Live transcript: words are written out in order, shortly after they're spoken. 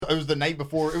was the night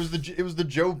before. It was the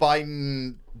Joe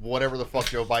Biden, whatever the fuck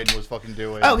Joe Biden was fucking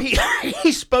doing. Oh,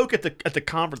 he spoke at the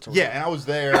conference. Yeah, and I was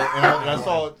there, and I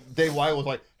saw Dave Weigel was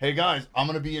like, "Hey guys, I'm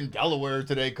gonna be in Delaware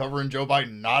today covering Joe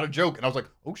Biden." Not a joke. And I was like,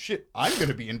 "Oh shit, I'm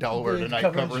gonna be in Delaware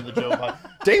tonight covering the Joe Biden."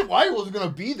 Dave Weigel was gonna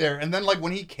be there, and then like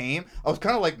when he came, I was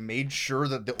kind of like made sure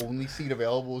that the only seat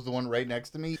available was the one right next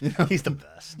to me. You know? He's the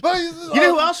best. But you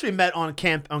know who else we met on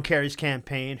Kerry's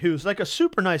campaign? Who's like a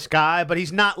super nice guy, but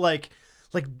he's not like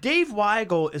Dave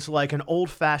Weigel is like an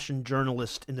old-fashioned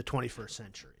journalist in the 21st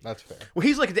century. That's fair. Well,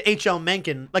 he's like the H.L.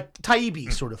 Mencken, like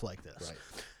Taibbi, sort of like this.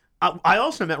 Right. I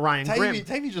also met Ryan Grimm.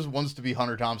 Taibbi just wants to be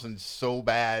Hunter Thompson so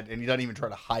bad, and he doesn't even try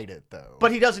to hide it though.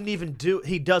 But he doesn't even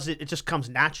he does it. It just comes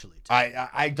naturally. I'm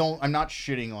not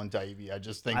shitting on Taibbi. I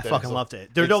just think I fucking loved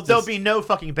it. There'll be no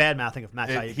fucking bad mouthing of Matt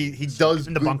Taibbi. He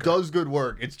does good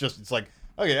work. It's like,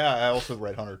 okay, yeah, I also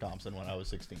read Hunter Thompson when I was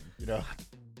 16. You know.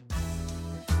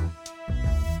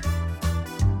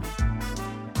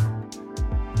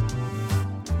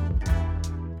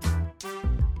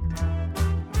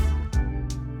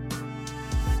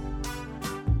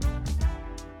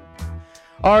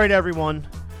 All right, everyone.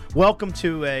 Welcome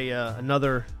to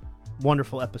another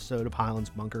wonderful episode of Highlands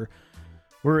Bunker.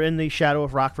 We're in the shadow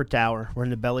of Rockford Tower. We're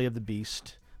in the belly of the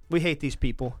beast. We hate these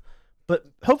people, but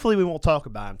hopefully we won't talk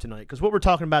about them tonight, because what we're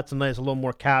talking about tonight is a little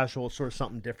more casual, sort of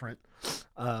something different.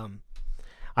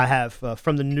 I have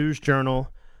from the News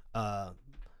Journal, the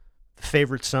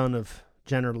favorite son of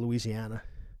Jenner, Louisiana,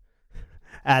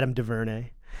 Adam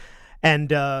DuVernay,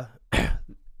 and I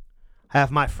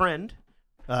have my friend.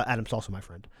 Adam's also my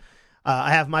friend.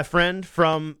 I have my friend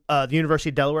from the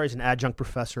University of Delaware. He's an adjunct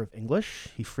professor of English.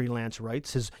 He freelance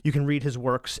writes. You can read his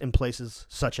works in places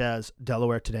such as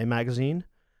Delaware Today magazine,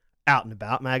 Out and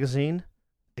About magazine,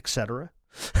 etc.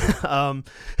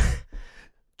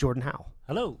 Jordan Howe.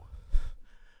 Hello.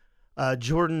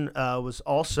 Jordan was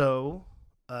also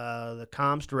the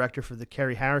comms director for the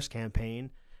Kerry Harris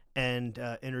campaign and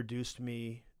introduced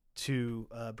me to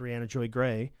Brianna Joy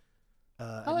Gray.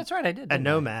 That's right, I did. At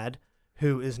Nomad,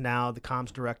 who is now the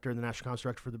comms director, the national comms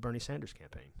director for the Bernie Sanders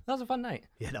campaign. That was a fun night.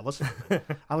 Yeah, that was fun.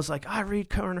 I was like, I read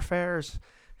current affairs.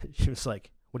 She was like,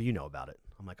 what do you know about it?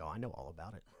 I'm like, oh, I know all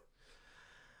about it.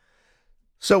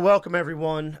 So welcome,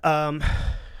 everyone.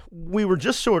 We were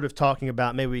just sort of talking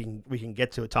about, maybe we can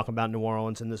get to it, talking about New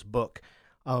Orleans in this book.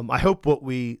 I hope what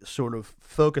we sort of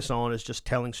focus on is just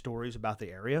telling stories about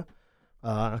the area,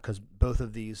 because both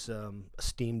of these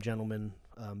esteemed gentlemen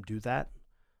do that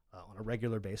on a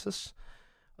regular basis,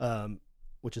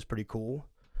 which is pretty cool.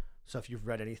 So if you've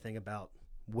read anything about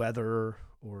weather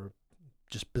or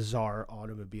just bizarre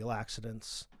automobile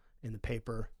accidents in the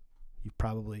paper, you've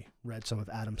probably read some of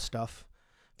Adam's stuff.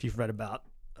 If you've read about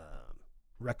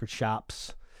record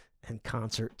shops and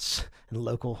concerts and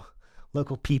local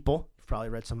people, you've probably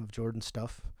read some of Jordan's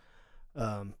stuff.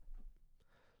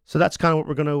 So that's kind of what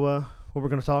we're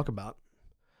gonna talk about.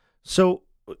 So,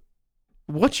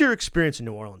 what's your experience in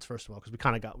New Orleans, first of all? Because we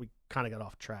kind of got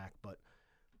off track, but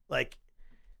like,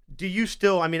 do you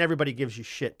still? I mean, everybody gives you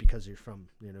shit because you're from,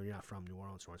 you're not from New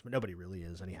Orleans, but nobody really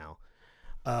is, anyhow.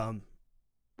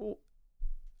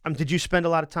 Did you spend a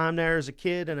lot of time there as a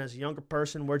kid and as a younger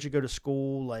person? Where'd you go to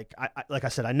school? Like I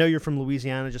said, I know you're from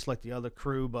Louisiana, just like the other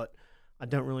crew, but I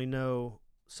don't really know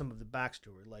some of the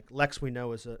backstory. Like Lex, we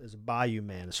know is a bayou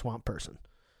man, a swamp person.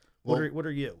 What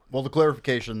are you? Well, the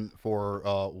clarification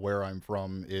for where I'm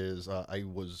from is I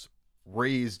was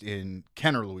raised in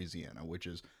Kenner, Louisiana, which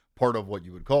is part of what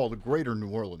you would call the greater New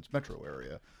Orleans metro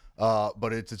area.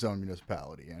 But it's its own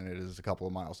municipality, and it is a couple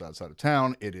of miles outside of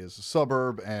town. It is a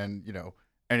suburb, and,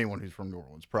 anyone who's from New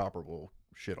Orleans proper will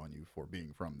shit on you for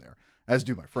being from there, as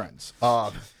do my friends.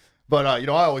 But I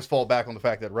always fall back on the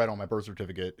fact that right on my birth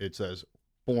certificate, it says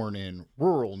born in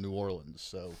rural New Orleans.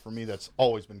 So for me, that's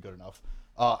always been good enough.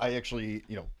 I actually,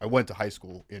 I went to high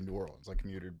school in New Orleans. I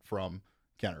commuted from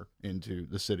Kenner into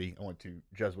the city. I went to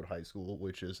Jesuit High School,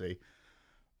 which is a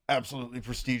absolutely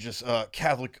prestigious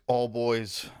Catholic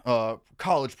all-boys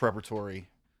college preparatory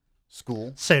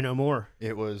school. Say no more.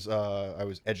 It was I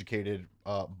was educated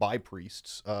by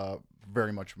priests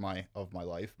very much of my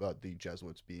life, but the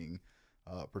Jesuits being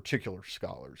particular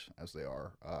scholars as they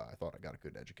are. I thought I got a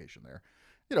good education there.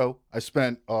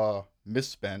 I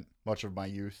misspent much of my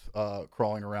youth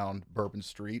crawling around Bourbon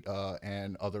Street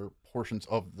and other portions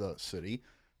of the city.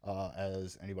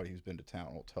 As anybody who's been to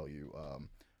town will tell you,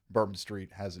 Bourbon Street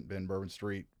hasn't been Bourbon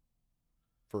Street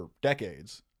for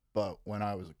decades. But when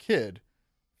I was a kid,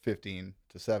 15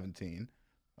 to 17,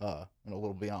 and a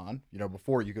little beyond,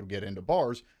 before you could get into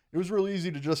bars, it was really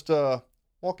easy to just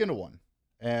walk into one.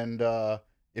 And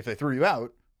if they threw you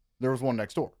out, there was one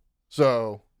next door.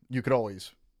 So, you could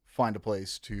always find a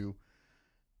place to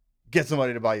get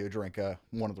somebody to buy you a drink.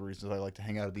 One of the reasons I like to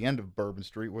hang out at the end of Bourbon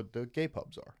Street where the gay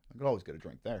pubs are. I could always get a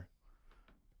drink there.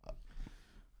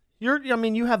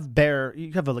 You have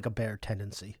like a bear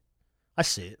tendency. I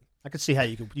see it. I could see how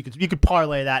you could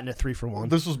parlay that into 3 for 1.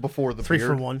 This was before the 3 beard.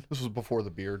 for 1. This was before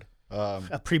the beard.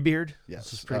 A pre-beard.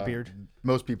 Yes, This is pre-beard.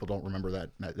 Most people don't remember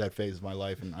that phase of my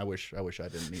life, and I wish I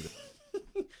didn't either.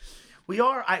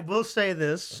 I will say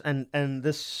this, and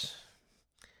this,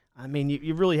 I mean,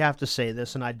 you really have to say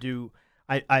this, and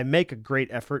I make a great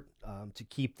effort to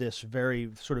keep this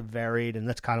very sort of varied, and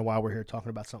that's kind of why we're here talking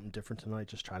about something different tonight,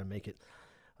 just trying to make it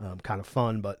kind of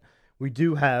fun. But we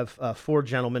do have 4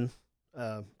 gentlemen,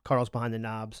 Carl's behind the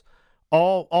knobs,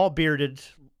 all bearded.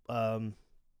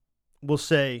 We'll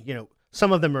say,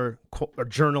 some of them are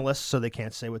journalists, so they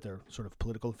can't say what their sort of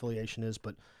political affiliation is,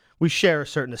 but we share a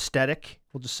certain aesthetic.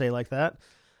 We'll just say like that.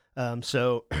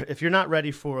 So if you're not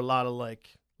ready for a lot of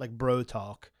like bro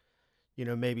talk,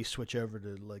 maybe switch over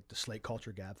to like the Slate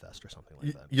Culture Gabfest or something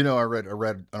like that. I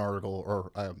read an article,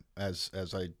 or as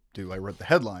I do, I read the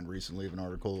headline recently of an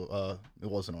article. It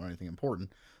wasn't on anything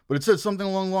important, but it said something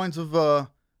along the lines of,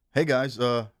 "Hey guys,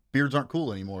 beards aren't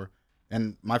cool anymore."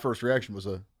 And my first reaction was,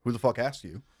 "Who the fuck asked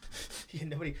you?"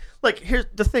 Nobody. Like, here's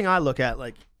the thing I look at.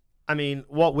 Like, I mean,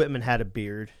 Walt Whitman had a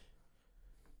beard,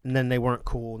 and then they weren't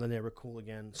cool, and then they were cool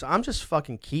again. So I'm just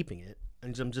fucking keeping it,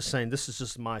 and I'm just saying this is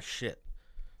just my shit.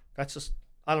 That's just,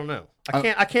 I don't know.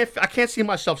 I can't see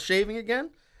myself shaving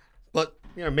again, but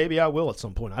maybe I will at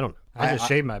some point. I don't know. I just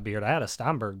shaved my beard. I had a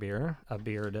Steinberg beard.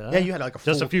 Yeah, you had like a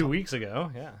just a few weeks ago.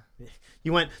 Yeah.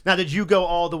 You went. Now, did you go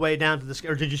all the way down to the,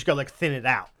 or did you just go like thin it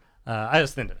out? I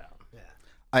just thinned it out.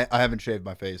 Yeah. I haven't shaved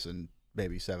my face in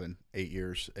maybe 7-8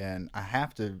 years, and I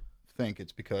have to think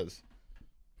it's because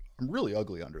I'm really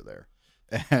ugly under there,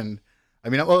 and I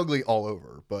mean, I'm ugly all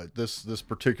over, but this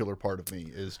particular part of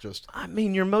me is just... I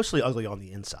mean, you're mostly ugly on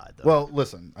the inside, though. Well,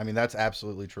 listen, I mean, that's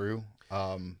absolutely true.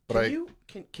 But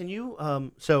can you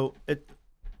so it,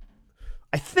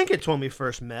 I think it's when we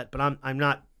first met, but I'm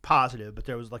not positive, but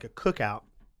there was like a cookout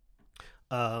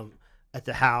at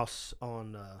the house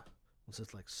on what's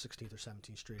it, like 16th or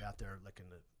 17th Street out there, like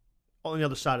on the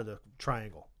other side of the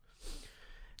triangle.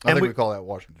 I think we call that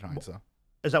Washington Heights, though.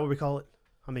 Is that what we call it?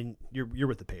 I mean, you're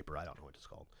with the paper. I don't know what it's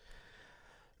called.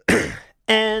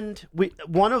 And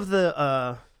one of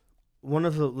the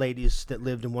ladies that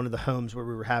lived in one of the homes where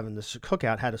we were having this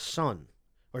cookout had a son,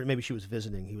 or maybe she was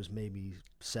visiting. He was maybe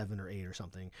 7 or 8 or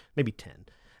something, maybe 10, and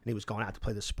he was going out to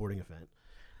play this sporting event.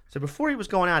 So before he was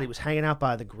going out, he was hanging out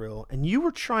by the grill, and you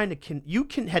were trying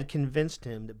to had convinced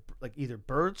him that like either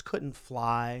birds couldn't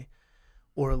fly,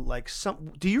 or like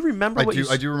some. Do you remember?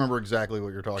 I do remember exactly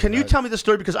what you're talking about. Can you tell me the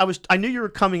story, because I knew you were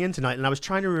coming in tonight, and I was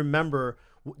trying to remember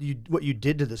what you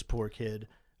did to this poor kid,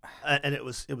 and it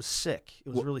was sick.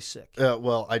 It was really sick.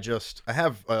 Well, I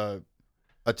have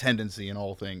a tendency in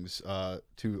all things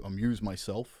to amuse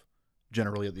myself,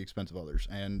 generally at the expense of others,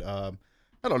 and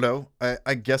I don't know.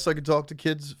 I guess I could talk to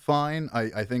kids fine.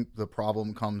 I think the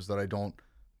problem comes that I don't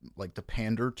like to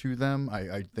pander to them.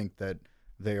 I think that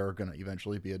they are going to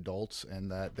eventually be adults,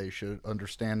 and that they should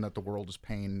understand that the world is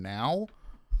pain now.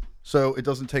 So it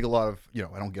doesn't take a lot of,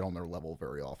 I don't get on their level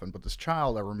very often. But this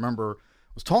child, I remember,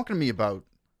 was talking to me about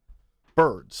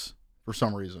birds for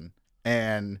some reason.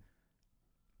 And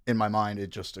in my mind,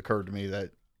 it just occurred to me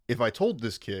that if I told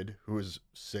this kid, who is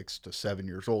 6 to 7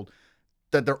 years old,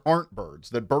 that there aren't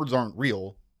birds, that birds aren't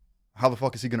real, how the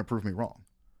fuck is he going to prove me wrong?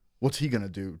 What's he going to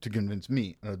do to convince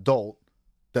me, an adult,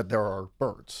 that there are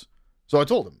birds? So I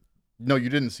told him, no, you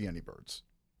didn't see any birds.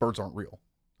 Birds aren't real.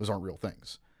 Those aren't real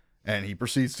things. And he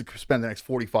proceeds to spend the next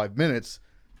 45 minutes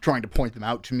trying to point them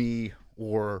out to me,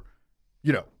 or,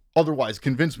 otherwise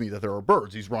convince me that there are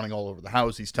birds. He's running all over the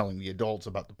house. He's telling the adults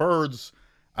about the birds.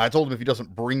 I told him if he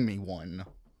doesn't bring me one,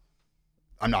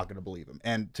 I'm not going to believe him.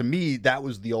 And to me, that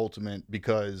was the ultimate,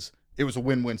 because it was a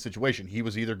win-win situation. He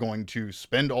was either going to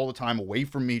spend all the time away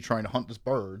from me trying to hunt this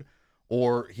bird,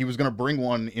 or he was going to bring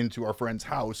one into our friend's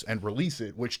house and release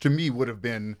it, which to me would have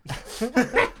been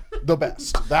the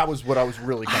best. That was what I was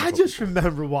really kind of I just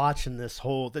remember watching this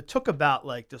that took about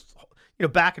like this,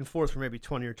 back and forth for maybe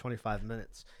 20 or 25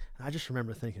 minutes. And I just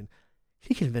remember thinking,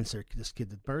 he convinced this kid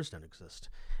that birds don't exist.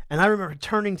 And I remember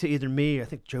turning to either me, I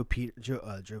think Joe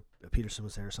Peterson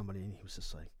was there or somebody, and he was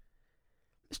just like,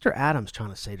 Mr. Adams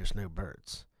trying to say there's no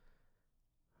birds.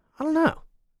 I don't know.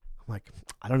 I'm like,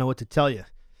 I don't know what to tell you.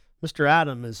 Mr.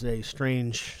 Adam is a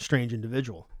strange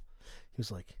individual. He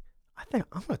was like, I think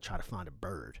I'm going to try to find a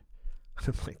bird.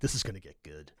 I'm like, this is going to get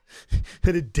good.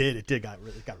 And it did. It got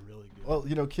really good. Well,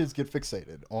 kids get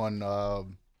fixated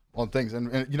on, on things,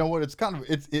 and you know what? It's kind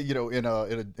of you know,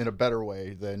 in a better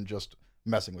way than just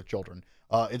messing with children.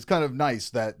 It's kind of nice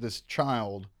that this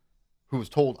child who was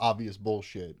told obvious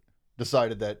bullshit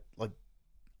decided that, like,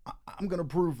 I'm going to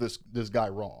prove this guy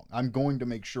wrong. I'm going to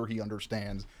make sure he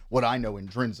understands what I know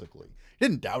intrinsically. He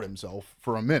didn't doubt himself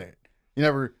for a minute. He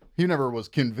never was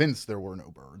convinced there were no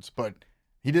birds, but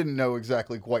he didn't know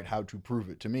exactly quite how to prove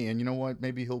it to me. And you know what?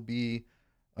 Maybe he'll be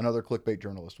another clickbait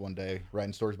journalist one day,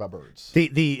 writing stories about birds.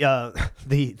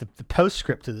 The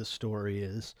postscript to this story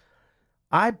is,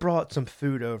 I brought some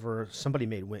food over. Somebody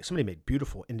made wings. Somebody made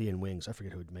beautiful Indian wings. I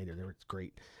forget who made it. They were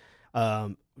great.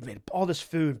 Made all this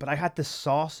food, but I had this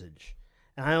sausage,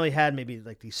 and I only had maybe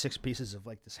like these 6 pieces of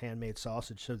like this handmade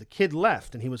sausage. So the kid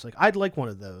left, and he was like, "I'd like one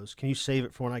of those. Can you save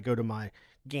it for when I go to my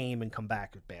game and come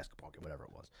back with basketball game, whatever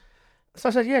it was?" So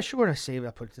I said, "Yeah, sure." And I save it.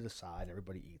 I put it to the side.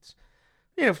 Everybody eats.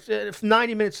 You know, if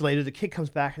 90 minutes later, the kid comes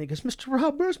back and he goes, "Mr.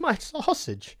 Rob, where's my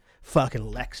sausage?"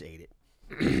 Fucking Lex ate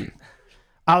it.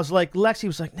 I was like, Lex. He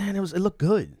was like, "Man, it looked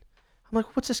good." I'm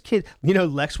like, "What's this kid?" You know,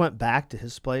 Lex went back to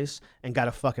his place and got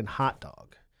a fucking hot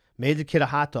dog. Made the kid a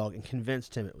hot dog and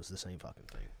convinced him it was the same fucking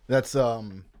thing. That's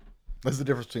the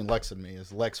difference between Lex and me.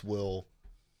 Is Lex will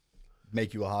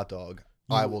make you a hot dog.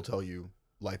 I will tell you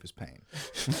life is pain.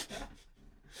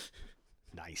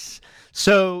 Nice.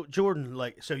 So Jordan,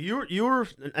 you're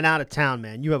an out of town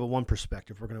man. You have a one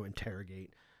perspective we're going to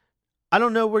interrogate. I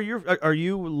don't know where are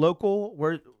you local?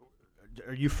 Where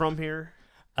are you from here?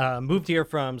 Moved here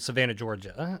from Savannah,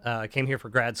 Georgia. Came here for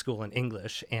grad school in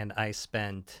English, and I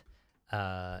spent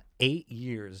 8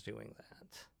 years doing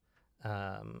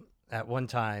that. At one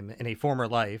time in a former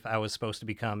life, I was supposed to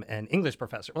become an English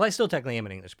professor. Well, I still technically am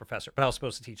an English professor, but I was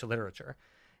supposed to teach literature.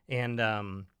 And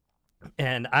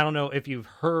I don't know if you've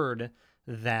heard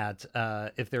that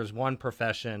if there's one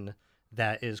profession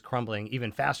that is crumbling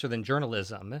even faster than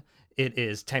journalism, it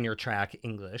is tenure track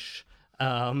English.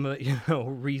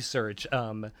 Research.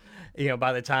 By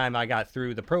the time I got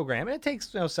through the program, and it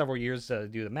takes several years to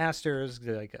do the master's,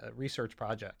 like a research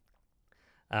project.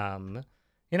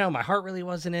 My heart really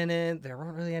wasn't in it. There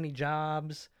weren't really any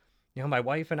jobs. My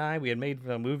wife and I, we had made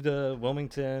a move to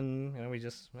Wilmington. We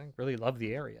just really loved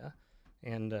the area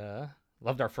and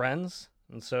loved our friends.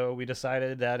 And so we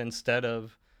decided that instead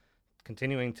of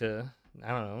continuing to,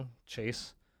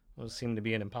 chase what seemed to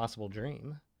be an impossible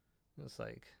dream, it was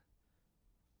like,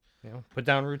 put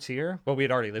down roots here. Well, we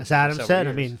had already lived. As Adam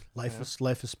said, years.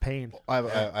 Life is pain. I have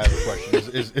a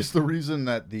question. Is the reason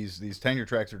that these tenure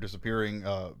tracks are disappearing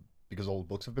because old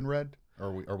books have been read?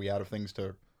 Are we out of things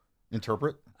to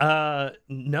interpret?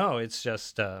 No, it's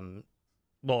just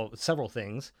several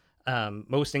things.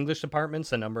 Most English departments,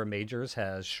 the number of majors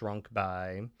has shrunk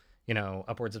by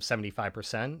upwards of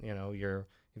 75%.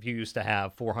 If you used to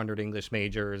have 400 English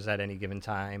majors at any given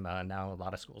time, now a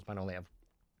lot of schools might only have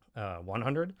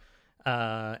 100.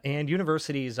 And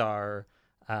universities are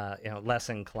less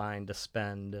inclined to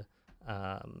spend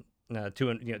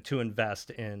to invest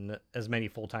in as many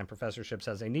full-time professorships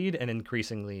as they need, and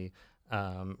increasingly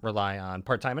rely on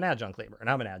part-time and adjunct labor. And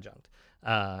I'm an adjunct,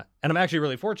 and I'm actually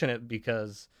really fortunate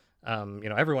because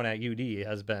everyone at UD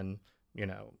has been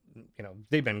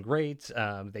they've been great.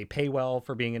 They pay well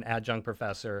for being an adjunct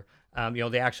professor.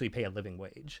 They actually pay a living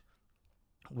wage,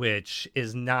 which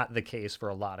is not the case for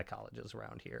a lot of colleges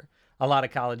around here. A lot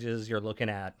of colleges, you're looking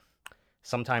at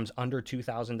sometimes under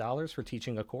 $2,000 for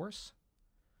teaching a course.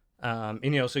 So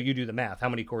you do the math. How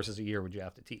many courses a year would you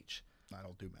have to teach? I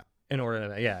don't do math. In order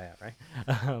to, right?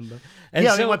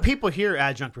 When people hear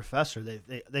adjunct professor,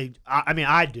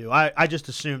 I do. I just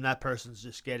assume that person's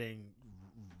just getting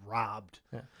robbed.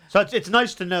 Yeah. So it's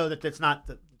nice to know that it's not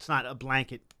a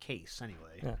blanket case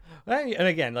anyway. Yeah. And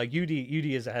again, like UD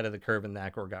is ahead of the curve in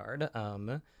that regard.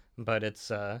 But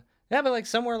it's but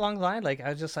somewhere along the line, I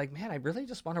was just like, man, I really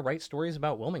just want to write stories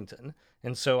about Wilmington.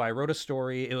 And so I wrote a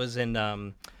story. It was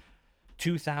in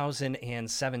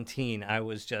 2017. I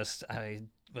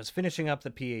was finishing up the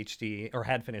PhD, or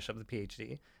had finished up the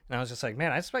PhD, and I was just like,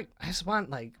 man, I just want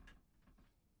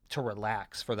to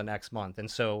relax for the next month.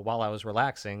 And so while I was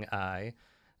relaxing, I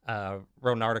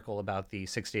wrote an article about the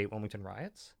 '68 Wilmington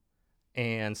riots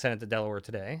and sent it to Delaware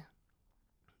Today.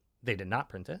 They did not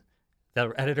print it.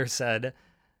 The editor said,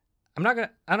 we're not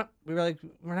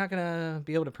gonna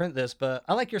be able to print this, but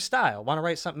I like your style. Want to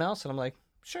write something else? And I'm like,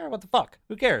 sure, what the fuck?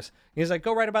 Who cares? He's like,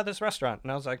 go write about this restaurant.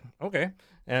 And I was like, okay.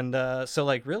 And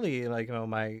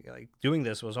my doing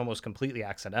this was almost completely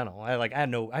accidental. I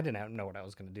didn't know what I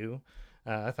was gonna do.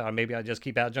 I thought maybe I'd just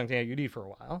keep adjuncting at UD for a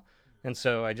while. And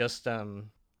so I just I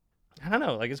don't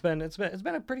know, it's been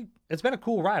a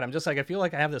cool ride. I'm just I feel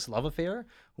like I have this love affair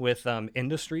with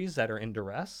industries that are in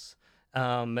duress.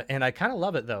 And I kind of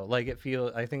love it though. Like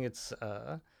I think it's,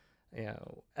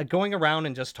 going around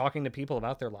and just talking to people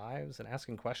about their lives and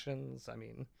asking questions. I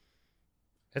mean,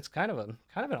 it's kind of an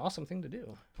awesome thing to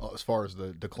do. Well, as far as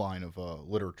the decline of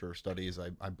literature studies,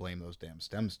 I blame those damn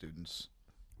STEM students.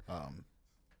 And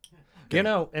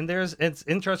it's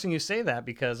interesting you say that,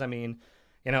 because I mean,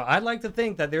 I'd like to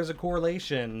think that there's a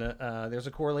correlation. There's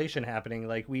a correlation happening.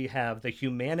 Like, we have the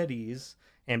humanities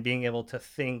and being able to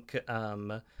think,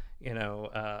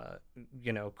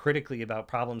 critically about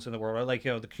problems in the world. Or like,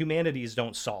 the humanities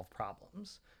don't solve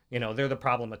problems. They're the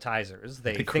problematizers.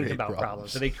 They think about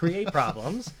problems. So they create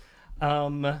problems. Hey,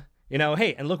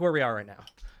 and look where we are right now.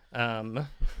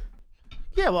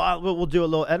 Yeah, well, we'll do a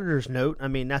little editor's note. I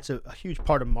mean, that's a huge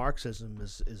part of Marxism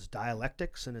is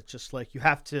dialectics, and it's just like you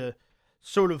have to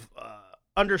sort of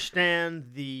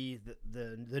understand the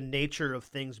nature of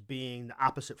things being the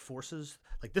opposite forces.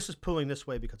 Like, this is pulling this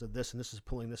way because of this, and this is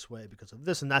pulling this way because of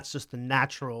this, and that's just the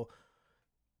natural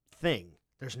thing.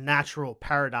 There's natural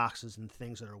paradoxes and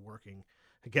things that are working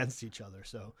against each other.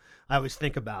 So I always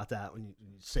think about that when you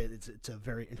say it's a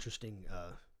very interesting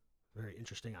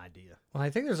idea. Well,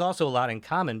 I think there's also a lot in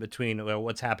common between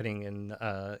what's happening in,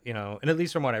 and at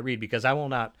least from what I read, because I'll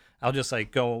just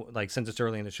since it's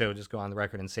early in the show, just go on the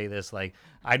record and say this, like,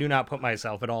 I do not put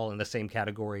myself at all in the same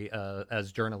category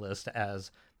as journalist as,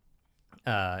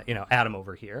 Adam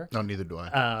over here. No, neither do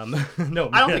I. No,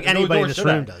 I don't think anybody in this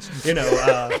room does.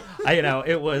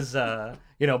 It was,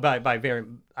 by very,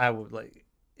 I would like,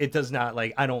 it does not,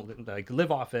 like, I don't like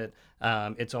live off it.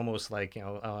 It's almost like,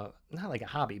 not like a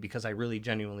hobby, because I really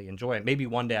genuinely enjoy it. Maybe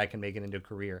one day I can make it into a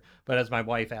career. But as my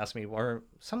wife asked me, or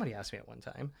somebody asked me at one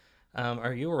time,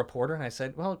 are you a reporter? And I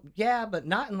said, well, yeah, but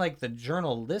not in like the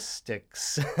journalistic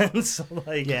sense.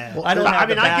 Like, yeah. I don't.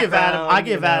 I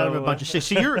give Adam a bunch of shit.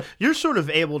 So you're sort of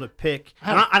able to pick.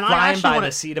 I'm flying by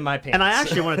the seat of my pants. And I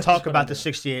actually want to talk about the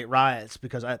 '68 riots,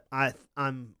 because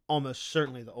I'm almost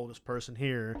certainly the oldest person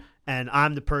here, and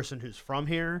I'm the person who's from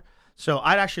here. So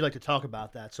I'd actually like to talk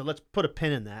about that. So let's put a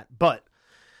pin in that. But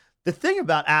the thing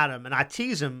about Adam, and I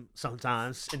tease him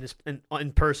sometimes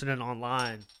in person and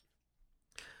online,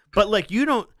 but like,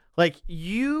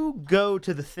 you go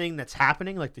to the thing that's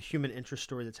happening, like the human interest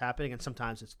story that's happening, and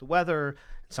sometimes it's the weather, and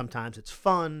sometimes it's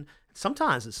fun, and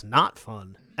sometimes it's not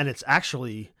fun, and it's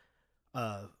actually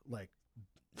like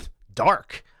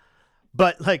dark.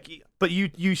 But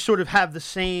you sort of have the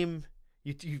same,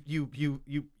 you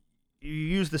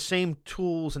use the same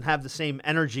tools and have the same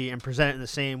energy and present it in the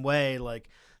same way. Like,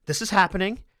 this is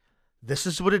happening, this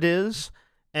is what it is,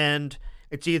 and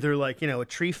it's either like, a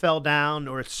tree fell down,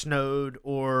 or it snowed,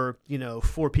 or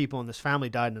 4 people in this family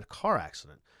died in a car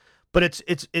accident. But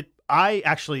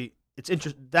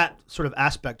that sort of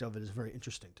aspect of it is very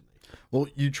interesting to me. Well,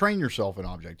 you train yourself in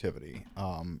objectivity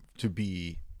to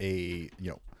be a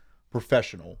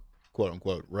professional, quote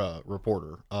unquote,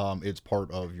 reporter. It's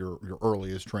part of your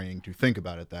earliest training to think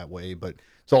about it that way, but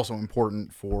it's also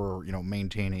important for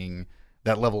maintaining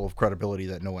that level of credibility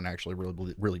that no one actually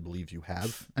really believes you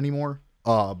have anymore.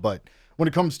 But when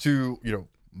it comes to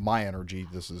my energy,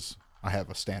 I have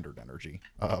a standard energy.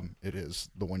 It is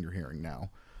the one you're hearing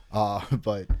now.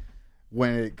 But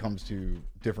when it comes to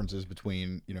differences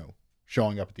between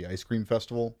showing up at the ice cream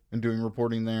festival and doing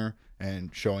reporting there,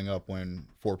 and showing up when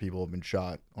 4 people have been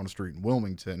shot on a street in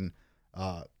Wilmington,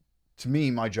 to me,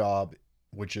 my job,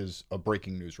 which is a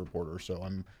breaking news reporter, so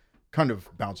I'm kind of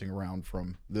bouncing around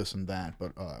from this and that,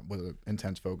 but with an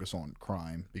intense focus on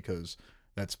crime, because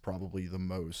that's probably the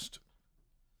most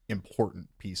important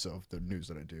piece of the news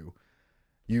that I do.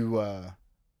 You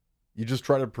just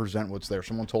try to present what's there.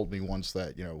 Someone told me once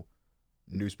that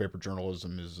newspaper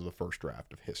journalism is the first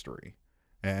draft of history,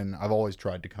 and I've always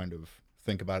tried to kind of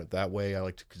think about it that way. I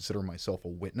like to consider myself a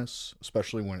witness,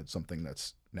 especially when it's something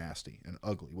that's nasty and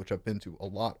ugly, which I've been to a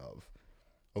lot of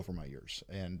over my years.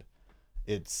 And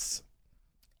it's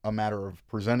a matter of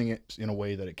presenting it in a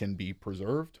way that it can be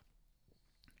preserved.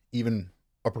 Even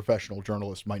a professional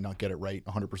journalist might not get it right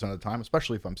 100% of the time,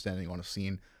 especially if I'm standing on a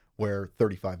scene where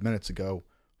 35 minutes ago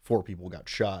 4 people got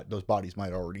shot. Those bodies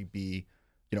might already be,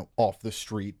 off the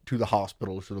street to the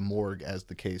hospital, to the morgue, as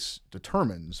the case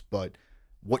determines. But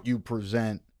what you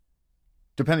present,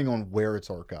 depending on where it's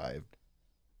archived,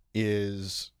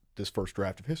 is this first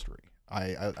draft of history.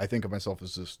 I think of myself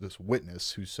as this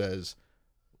witness who says,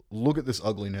 look at this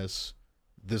ugliness,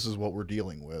 this is what we're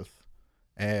dealing with.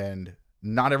 And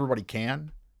not everybody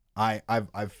can.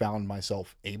 I've found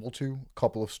myself able to. A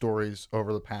couple of stories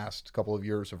over the past couple of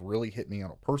years have really hit me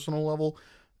on a personal level,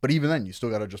 but even then, you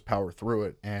still got to just power through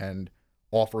it and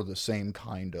offer the same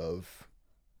kind of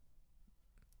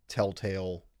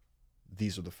telltale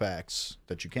these are the facts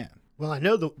that you can. Well, I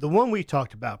know the one we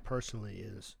talked about personally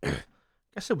is, I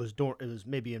guess it was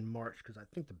maybe in March because I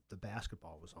think the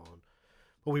basketball was on,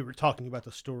 but we were talking about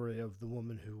the story of the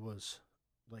woman who was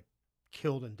like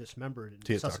killed and dismembered in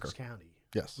Tia Sussex Tucker. County.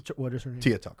 Yes. What is her name?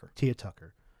 Tia Tucker. Tia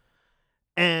Tucker.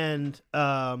 And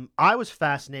I was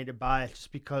fascinated by it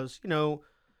just because,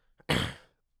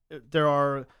 there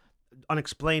are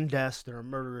unexplained deaths, there are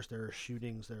murders, there are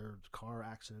shootings, there are car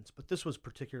accidents, but this was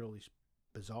particularly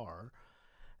bizarre.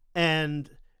 And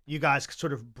you guys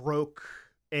sort of broke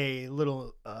a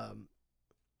little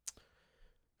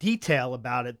detail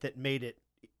about it that made it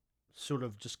sort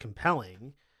of just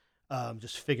compelling,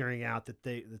 just figuring out that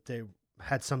they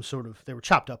had some sort of, they were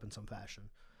chopped up in some fashion.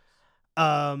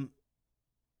 And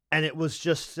it was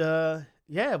just,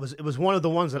 it was one of the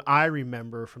ones that I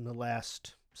remember from the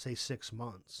last, say, 6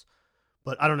 months.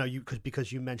 But I don't know,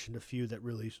 because you mentioned a few that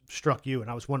really struck you,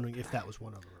 and I was wondering if that was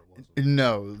one of them or it wasn't.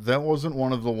 No, that wasn't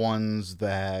one of the ones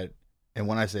that, and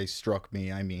when I say struck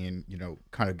me, I mean,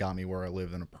 kind of got me where I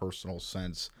live in a personal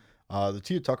sense. The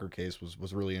Tia Tucker case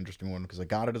was a really interesting one because I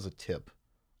got it as a tip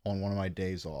on one of my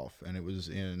days off, and it was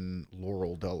in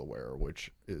Laurel, Delaware, which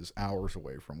is hours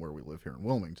away from where we live here in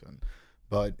Wilmington.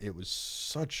 But it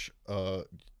was the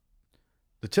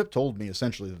tip told me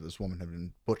essentially that this woman had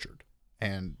been butchered,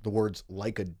 and the words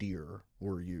 "like a deer"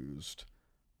 were used.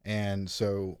 And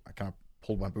so I kind of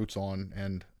pulled my boots on,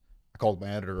 and I called my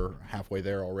editor halfway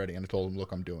there already, and I told him,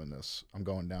 look, I'm doing this. I'm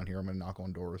going down here. I'm going to knock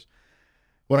on doors.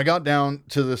 When I got down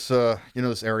to this,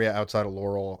 this area outside of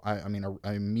Laurel, I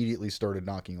immediately started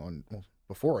knocking on, well,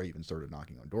 before I even started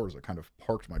knocking on doors, I kind of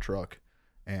parked my truck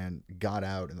and got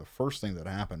out. And the first thing that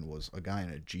happened was a guy in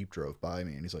a Jeep drove by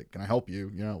me, and he's like, can I help you?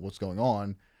 What's going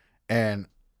on? And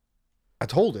I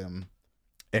told him,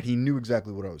 and he knew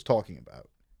exactly what I was talking about.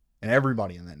 And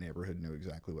everybody in that neighborhood knew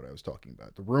exactly what I was talking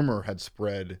about. The rumor had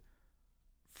spread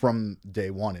from day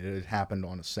one. It had happened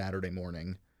on a Saturday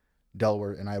morning.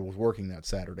 Delaware, and I was working that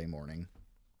Saturday morning.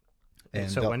 And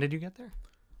so when did you get there?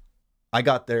 I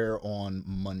got there on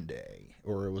Monday,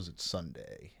 or was it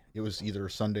Sunday? It was either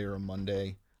Sunday or a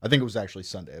Monday. I think it was actually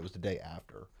Sunday. It was the day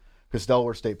after. Because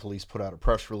Delaware State Police put out a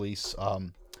press release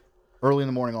early in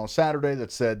the morning on a Saturday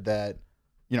that said that,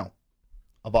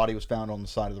 a body was found on the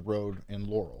side of the road in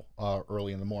Laurel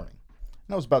early in the morning. And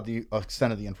that was about the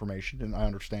extent of the information, and I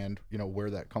understand, where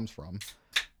that comes from.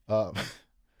 But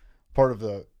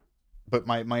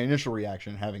my initial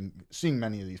reaction, seeing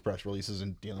many of these press releases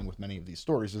and dealing with many of these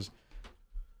stories, is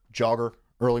jogger,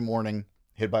 early morning,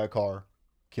 hit by a car,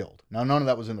 killed. Now, none of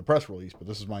that was in the press release, but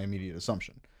this is my immediate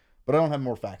assumption. But I don't have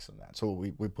more facts than that, so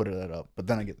we put that up. But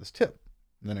then I get this tip.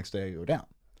 And the next day I go down.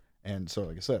 And so,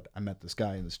 like I said, I met this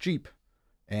guy in this Jeep,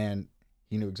 and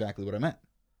he knew exactly what I meant.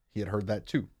 He had heard that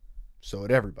too. So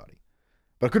had everybody.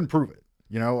 But I couldn't prove it.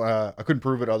 I couldn't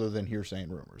prove it other than hearsay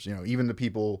and rumors. Even the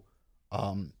people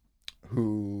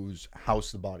whose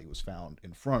house the body was found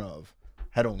in front of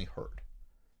had only heard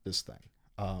this thing.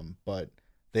 But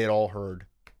they had all heard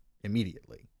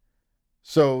immediately.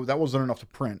 So that wasn't enough to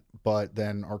print, but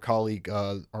then our colleague,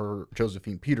 our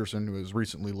Josephine Peterson, who has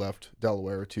recently left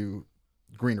Delaware to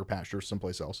greener pastures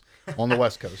someplace else on the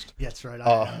West Coast. Yeah, that's right.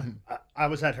 I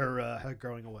was at her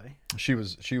growing away. She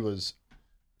was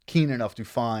keen enough to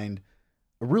find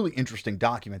a really interesting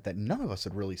document that none of us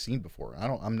had really seen before.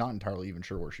 I'm not entirely even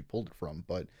sure where she pulled it from,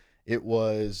 but it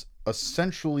was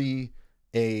essentially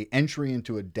a entry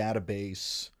into a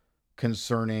database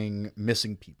concerning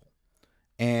missing people.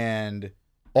 And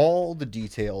all the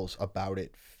details about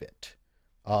it fit.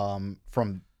 I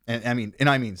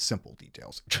mean simple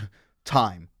details.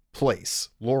 Time, place,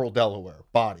 Laurel, Delaware,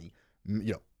 body.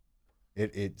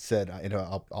 It said,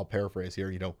 I'll paraphrase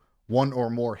here, one or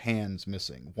more hands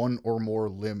missing, one or more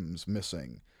limbs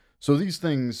missing. So these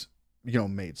things,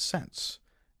 made sense.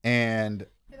 And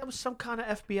that was some kind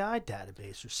of FBI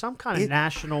database or some kind of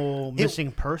national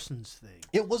missing persons thing.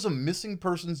 It was a missing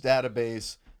persons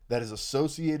database that is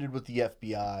associated with the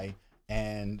FBI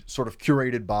and sort of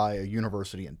curated by a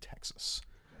university in Texas.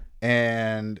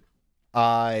 And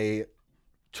I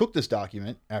took this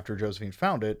document after Josephine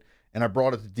found it, and I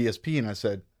brought it to DSP, and I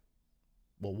said,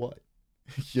 well, what?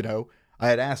 I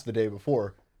had asked the day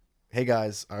before, hey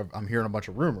guys, I'm hearing a bunch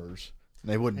of rumors.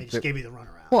 And they wouldn't. They just gave me the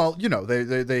runaround. Well,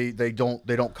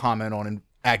 they don't comment on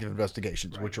active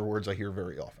investigations, right, which are words I hear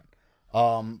very often.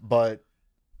 But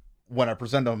when I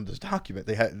presented them this document,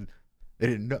 they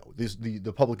didn't know.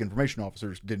 The public information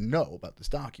officers didn't know about this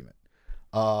document.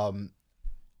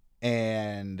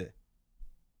 And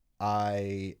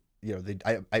I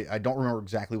don't remember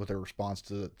exactly what their response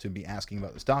to me asking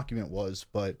about this document was,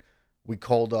 but we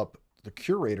called up the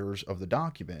curators of the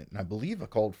document, and I believe I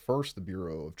called first the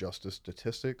Bureau of Justice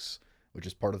Statistics, which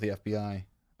is part of the FBI,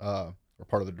 or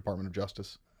part of the Department of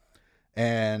Justice,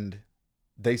 and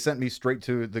they sent me straight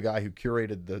to the guy who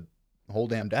curated the whole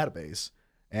damn database.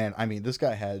 And I mean, this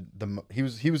guy had he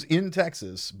was in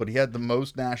Texas, but he had the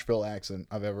most Nashville accent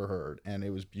I've ever heard, and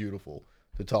it was beautiful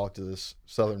to talk to this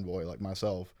Southern boy like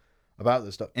myself about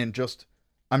this stuff. And just,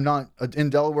 I'm not in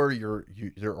Delaware.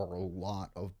 There are a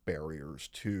lot of barriers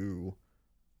to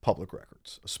public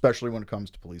records, especially when it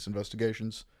comes to police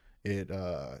investigations.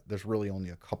 There's really only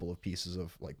a couple of pieces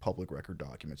of like public record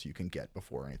documents you can get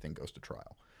before anything goes to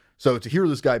trial. So to hear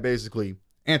this guy basically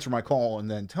answer my call and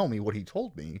then tell me what he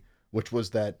told me, which was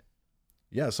that,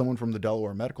 yeah, someone from the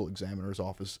Delaware Medical Examiner's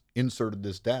office inserted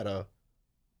this data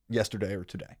yesterday or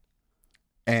today.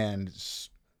 And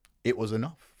it was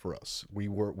enough for us.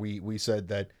 We said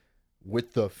that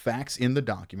with the facts in the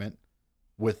document,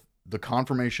 with the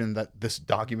confirmation that this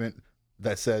document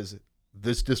that says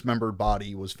this dismembered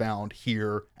body was found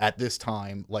here at this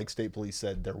time, like state police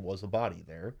said there was a body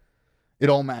there, it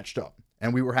all matched up.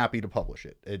 And we were happy to publish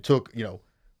it. It took,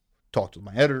 talked with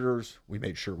my editors. We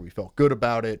made sure we felt good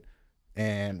about it.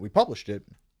 And we published it,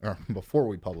 or before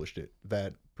we published it,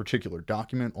 that particular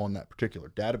document on that particular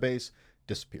database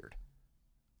disappeared.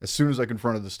 As soon as I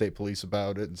confronted the state police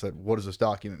about it and said, what does this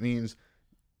document mean?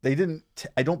 They didn't,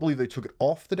 I don't believe they took it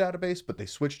off the database, but they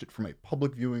switched it from a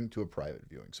public viewing to a private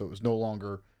viewing. So it was no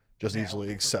longer just easily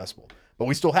accessible, but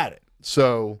we still had it.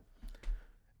 So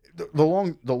the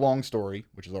long story,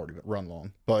 which has already been run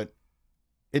long, but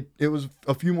it was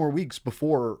a few more weeks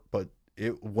before, but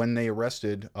when they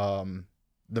arrested the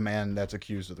man that's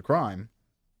accused of the crime,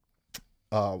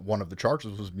 one of the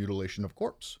charges was mutilation of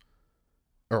corpse.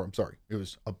 Or I'm sorry, it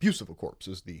was abuse of a corpse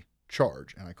is the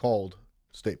charge. And I called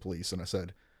state police and I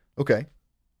said, okay,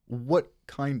 what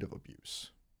kind of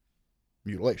abuse?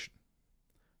 Mutilation.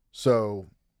 So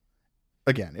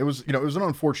again, it was an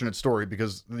unfortunate story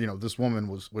because, this woman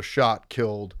was shot,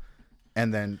 killed,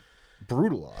 and then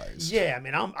brutalized. Yeah, I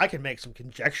mean, I can make some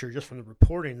conjecture just from the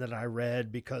reporting that I read,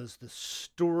 because the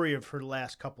story of her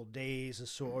last couple days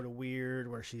is sort of weird,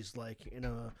 where she's like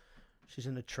she's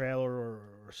in a trailer or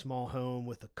a small home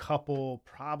with a couple,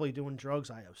 probably doing drugs,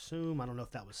 I assume. I don't know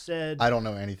if that was said. I don't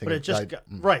know anything. But it just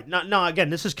right. No. Again,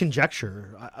 this is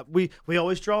conjecture. We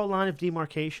always draw a line of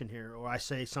demarcation here, or I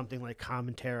say something like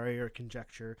commentary or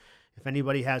conjecture. If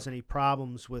anybody has any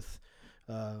problems with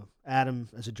Adam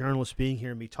as a journalist being here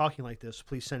and me talking like this,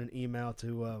 please send an email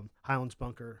to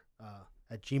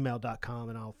highlandsbunker@gmail.com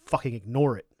and I'll fucking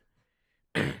ignore it.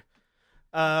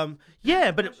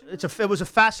 Yeah, but it was a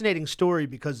fascinating story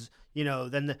because,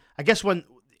 then I guess when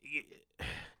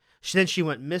she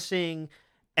went missing,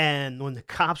 and when the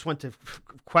cops went to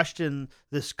question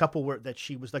this couple that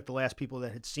she was like the last people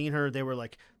that had seen her, they were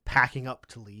like packing up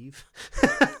to leave.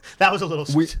 That was a little.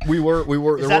 We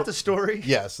were. Is that the story?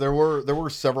 Yes, there were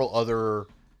several other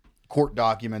court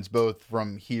documents, both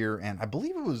from here and I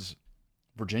believe it was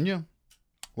Virginia,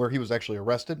 where he was actually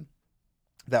arrested,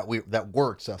 that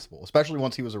were accessible, especially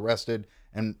once he was arrested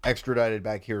and extradited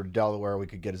back here to Delaware. We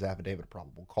could get his affidavit of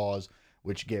probable cause,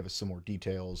 which gave us some more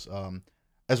details,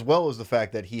 as well as the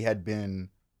fact that he had been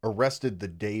arrested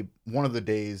one of the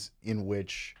days in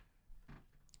which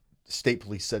state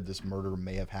police said this murder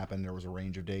may have happened. There was a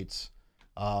range of dates.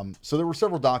 So there were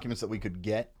several documents that we could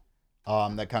get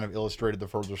that kind of illustrated the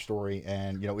further story.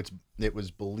 And, it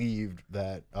was believed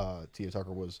that Tia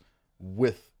Tucker was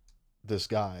with this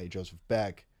guy, Joseph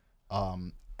Beck,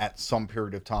 at some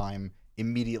period of time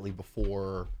immediately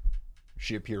before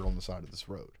she appeared on the side of this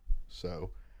road.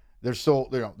 So there's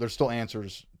still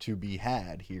answers to be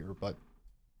had here, but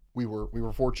we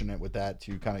were fortunate with that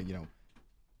to kind of,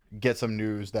 get some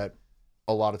news that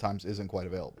a lot of times isn't quite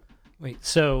available. Wait,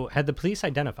 so had the police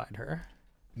identified her?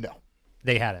 No.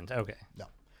 They hadn't. Okay. No.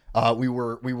 We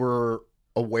were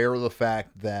aware of the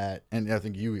fact that, and I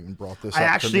think you even brought this up.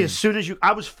 Actually, as soon as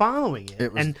I was following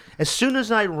it and as soon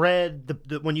as I read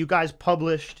when you guys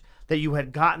published that you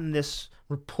had gotten this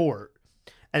report,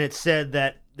 and it said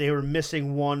that they were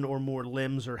missing one or more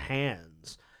limbs or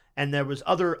hands, and there was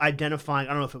other identifying,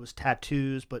 I don't know if it was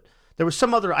tattoos, but there was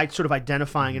some other sort of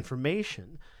identifying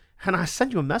information, and I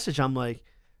sent you a message. I'm like,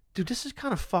 dude, this is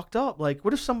kind of fucked up. Like,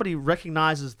 what if somebody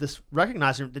recognizes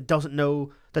that doesn't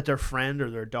know that their friend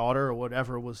or their daughter or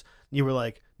whatever was? You were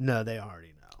like, no, they already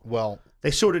know. Well,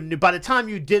 they sort of knew. By the time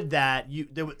you did that,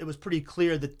 it was pretty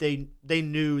clear that they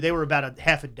knew. They were about a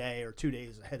half a day or 2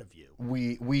 days ahead of you.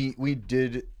 We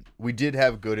did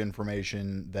have good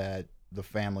information that the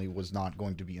family was not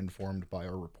going to be informed by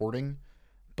our reporting,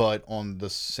 but on the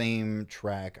same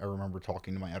track, I remember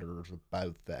talking to my editors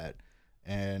about that.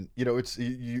 And it's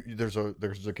there's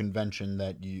a convention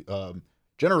that you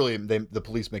generally the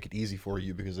police make it easy for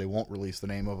you because they won't release the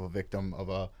name of a victim of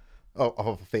a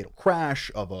fatal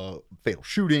crash, of a fatal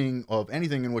shooting, of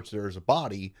anything in which there's a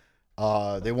body.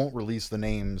 They won't release the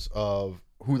names of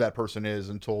who that person is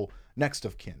until next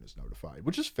of kin is notified,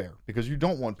 which is fair because you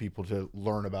don't want people to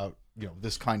learn about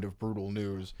this kind of brutal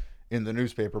news in the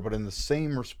newspaper. But in the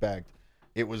same respect,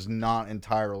 it was not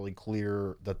entirely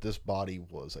clear that this body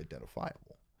was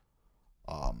identifiable,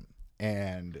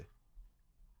 and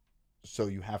so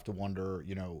you have to wonder,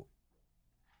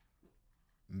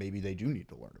 maybe they do need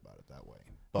to learn about it that way.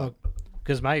 But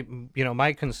because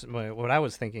what I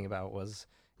was thinking about was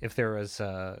if there was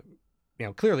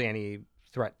clearly any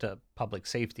threat to public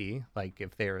safety, like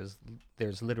if there's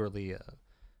literally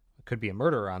could be a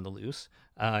murderer on the loose,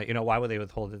 why would they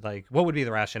withhold it? Like, what would be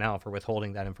the rationale for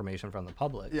withholding that information from the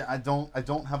public? Yeah, I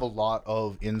don't have a lot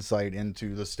of insight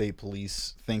into the state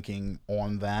police thinking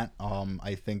on that.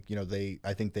 I think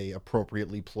they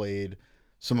appropriately played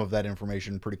some of that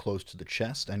information pretty close to the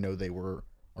chest. I know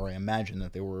I imagine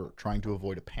that they were trying to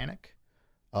avoid a panic.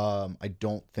 I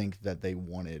don't think that they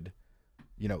wanted,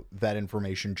 that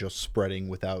information just spreading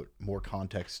without more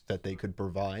context that they could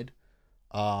provide.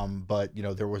 But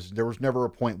there was never a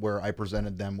point where I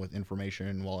presented them with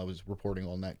information while I was reporting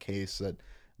on that case that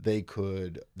they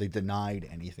denied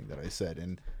anything that I said.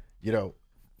 And,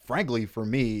 frankly, for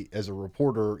me as a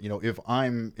reporter, if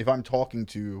I'm talking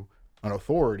to an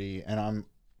authority and I'm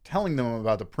telling them I'm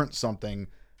about to print something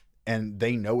and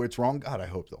they know it's wrong, God, I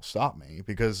hope they'll stop me,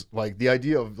 because like the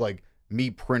idea of like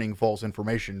me printing false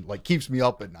information like keeps me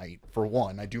up at night. For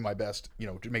one, I do my best,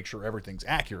 to make sure everything's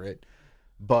accurate,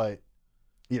 but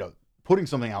putting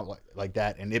something out like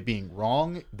that and it being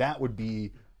wrong, that would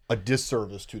be a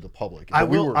disservice to the public. I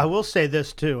will say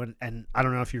this too, and I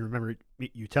don't know if you remember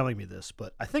you telling me this,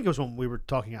 but I think it was when we were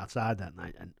talking outside that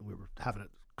night and we were having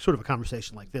sort of a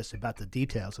conversation like this about the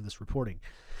details of this reporting.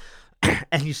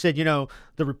 And you said,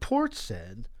 the report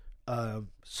said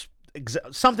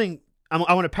something.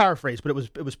 I want to paraphrase, but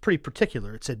it was pretty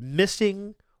particular. It said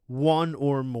missing one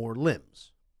or more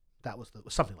limbs. That was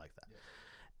something like that.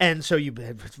 And so you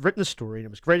had written a story, and it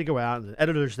was great to go out, and the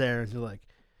editor's there, and you're like,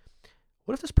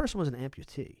 what if this person was an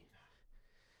amputee?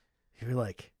 You're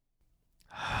like,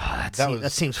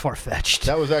 that seems far-fetched.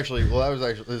 That was actually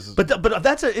this is. But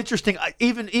that's an interesting.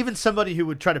 Even somebody who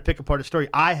would try to pick apart a story,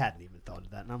 I hadn't even thought of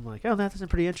that, and I'm like, oh, that's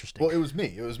pretty interesting. Well, it was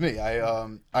me.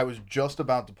 I was just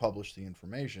about to publish the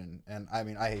information, and I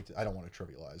mean, I don't want to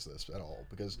trivialize this at all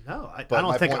because I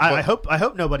don't think. I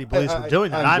hope nobody believes we're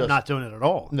doing that. I'm not doing it at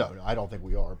all. No, I don't think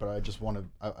we are. But I just want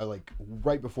to. I like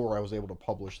right before I was able to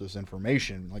publish this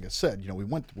information, like I said, we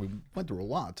went through a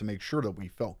lot to make sure that we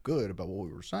felt good about what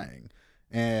we were saying.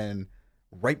 And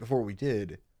right before we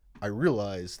did, I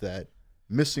realized that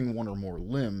missing one or more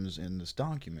limbs in this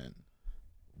document,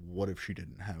 what if she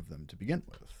didn't have them to begin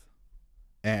with?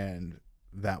 And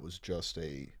that was just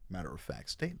a matter-of-fact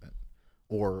statement,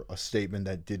 or a statement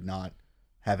that did not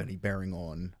have any bearing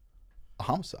on a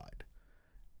homicide.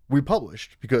 We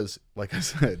published because, like I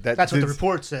said, that's what the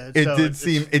report said.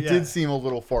 It did seem a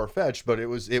little far-fetched, but it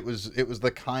was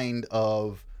the kind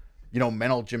of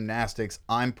mental gymnastics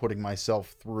I'm putting myself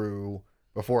through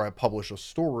before I publish a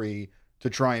story to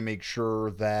try and make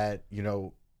sure that,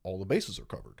 all the bases are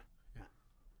covered. Yeah.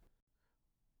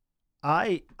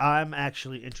 I'm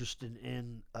actually interested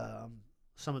in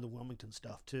some of the Wilmington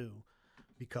stuff too,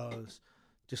 because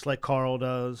just like Carl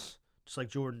does, just like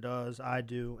Jordan does, I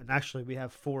do, and actually we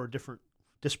have 4 different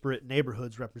disparate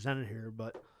neighborhoods represented here,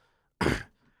 but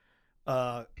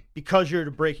because you're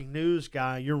the breaking news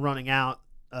guy, you're running out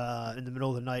in the middle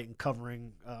of the night and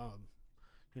covering,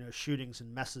 shootings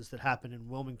and messes that happen in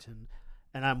Wilmington.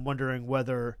 And I'm wondering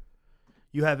whether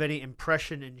you have any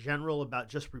impression in general about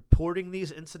just reporting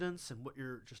these incidents and what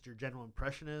your general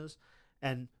impression is.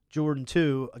 And Jordan,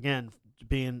 too, again,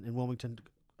 being in Wilmington,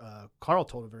 Carl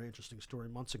told a very interesting story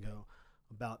months ago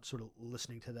about sort of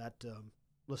listening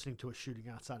to a shooting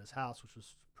outside his house, which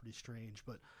was pretty strange.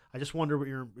 But I just wonder what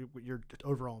your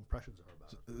overall impressions are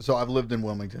about it. So I've lived in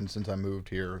Wilmington since I moved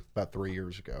here about 3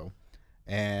 years ago,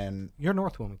 and you're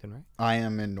North Wilmington, right? I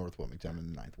am in North Wilmington. I'm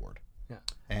in the 9th Ward. Yeah,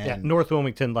 and North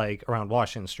Wilmington, like around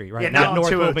Washington Street, right? Yeah, not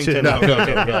North Wilmington.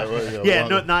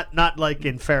 Not like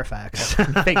in Fairfax.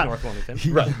 Fake North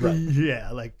Wilmington. Right.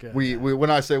 Yeah, like we when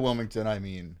I say Wilmington, I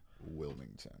mean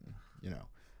Wilmington.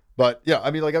 But yeah,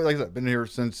 I mean, like I said, I've been here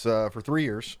since for 3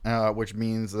 years, which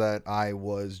means that I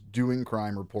was doing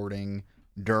crime reporting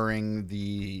during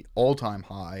the all-time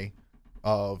high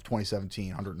of 2017,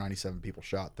 197 people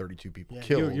shot, 32 people Yeah,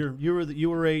 killed. you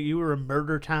were a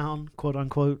murder town, quote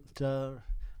unquote,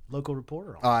 local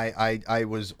reporter. I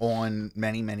was on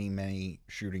many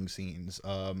shooting scenes,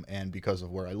 and because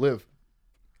of where I live,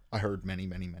 I heard many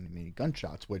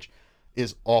gunshots, which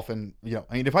is often, I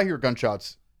mean, if I hear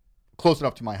gunshots close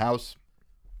enough to my house,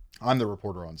 I'm the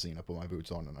reporter on scene. I put my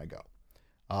boots on and I go.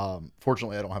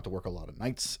 Fortunately, I don't have to work a lot of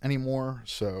nights anymore,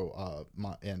 so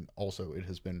and also it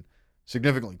has been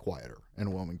significantly quieter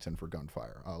in Wilmington for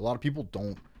gunfire. A lot of people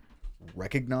don't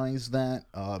recognize that,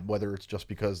 whether it's just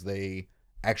because they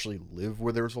actually live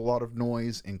where there's a lot of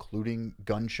noise, including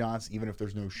gunshots, even if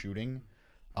there's no shooting.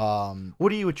 What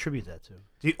do you attribute that to?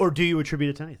 Do you attribute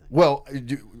it to anything? Well,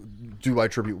 do I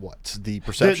attribute what? The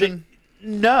perception?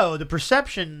 No, the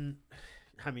perception.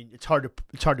 I mean, it's hard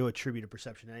to attribute a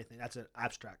perception to anything. That's an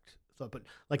abstract thought. But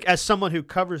like, as someone who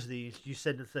covers these, you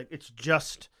said it's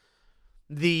just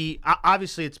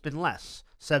obviously it's been less.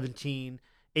 17,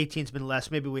 18's been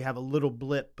less. Maybe we have a little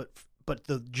blip, but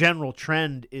the general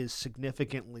trend is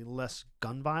significantly less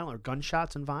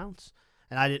gunshots and violence.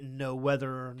 And I didn't know whether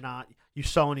or not you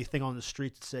saw anything on the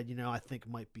street that said, I think it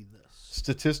might be this.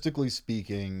 Statistically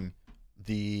speaking,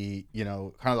 the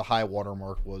kind of the high water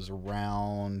mark was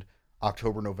around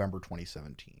October, November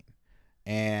 2017.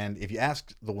 And if you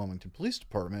asked the Wilmington Police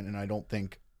Department, and I don't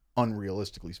think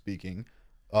unrealistically speaking,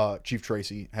 Chief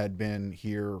Tracy had been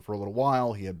here for a little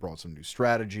while. He had brought some new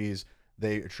strategies.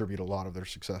 They attribute a lot of their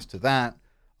success to that.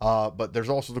 But there's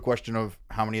also the question of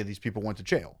how many of these people went to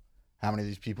jail. How many of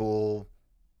these people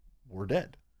were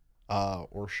dead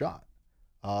or shot.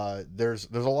 There's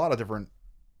a lot of different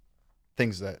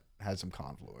things that had some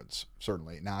confluence,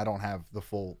 certainly. Now, I don't have the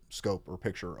full scope or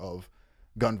picture of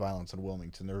gun violence in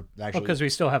Wilmington. They're actually because we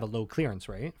still have a low clearance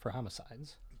rate for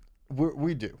homicides.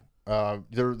 We do.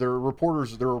 There are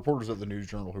reporters at the News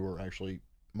Journal who are actually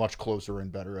much closer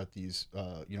and better at these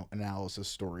analysis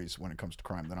stories when it comes to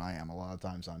crime than I am. A lot of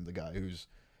times I'm the guy who's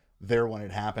there when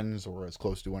it happens or as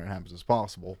close to when it happens as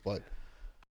possible.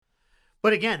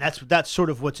 But again, that's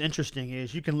sort of what's interesting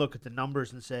is you can look at the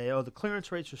numbers and say, oh, the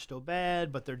clearance rates are still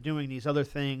bad, but they're doing these other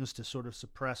things to sort of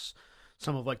suppress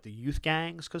some of like the youth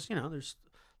gangs because, there's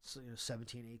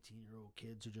 17, 18-year-old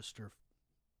kids who just are,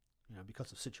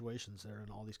 because of situations they're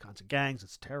in all these kinds of gangs.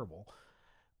 It's terrible.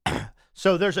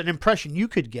 So there's an impression you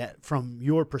could get from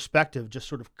your perspective, just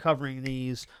sort of covering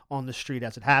these on the street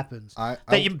as it happens,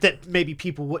 that maybe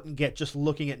people wouldn't get just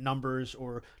looking at numbers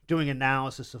or doing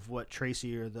analysis of what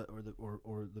Tracy or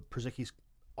the Przicky's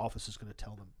office is going to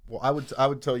tell them. Well, I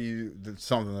would tell you that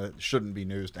something that shouldn't be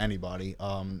news to anybody.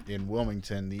 In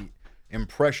Wilmington, the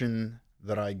impression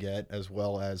that I get, as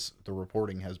well as the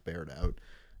reporting has bared out,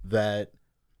 that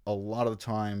a lot of the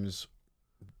times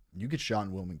you get shot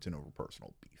in Wilmington over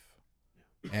personal beef.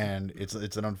 And it's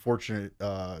an unfortunate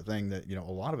thing that, a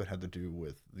lot of it had to do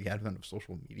with the advent of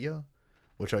social media,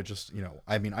 which I just,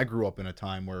 I grew up in a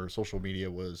time where social media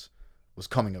was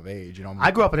coming of age. I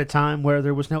grew up at a time where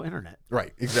there was no internet.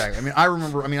 Right, exactly. I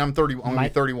remember, I'm 30, I'm going to be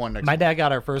 31 next month. My dad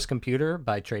got our first computer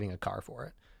by trading a car for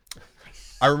it.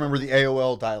 I remember the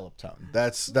AOL dial-up tone.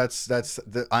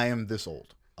 I am this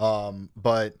old.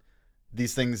 But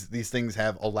these things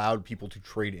have allowed people to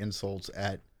trade insults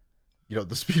at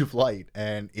the speed of light,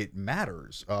 and it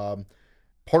matters.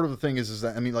 Part of the thing is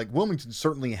that Wilmington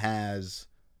certainly has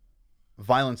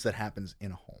violence that happens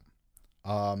in a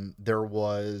home. There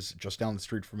was just down the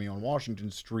street from me on Washington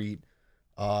Street,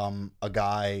 a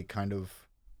guy kind of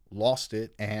lost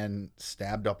it and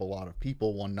stabbed up a lot of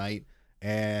people one night,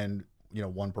 and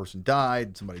one person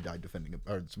died. Somebody got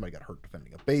hurt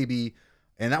defending a baby,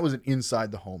 and that was an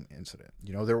inside the home incident.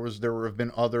 There have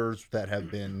been others that have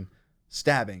been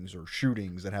stabbings or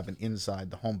shootings that happen inside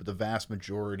the home, but the vast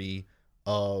majority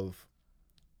of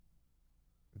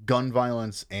gun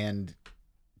violence and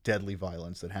deadly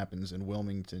violence that happens in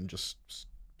Wilmington, just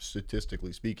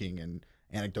statistically speaking and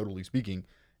anecdotally speaking,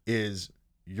 is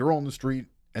you're on the street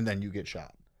and then you get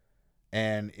shot.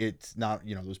 And it's not,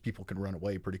 those people can run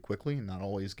away pretty quickly and not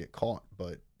always get caught,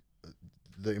 but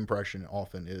the impression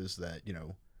often is that,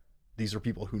 these are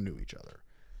people who knew each other.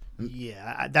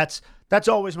 Yeah, that's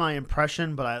always my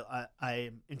impression, but I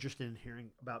am interested in hearing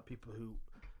about people who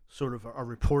sort of are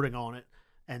reporting on it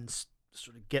and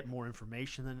sort of get more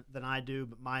information than I do.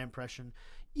 But my impression,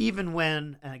 even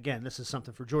when, and again, this is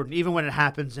something for Jordan, even when it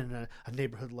happens in a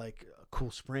neighborhood like Cool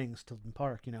Springs, Tilton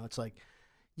Park, it's like,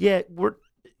 yeah, we're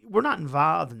not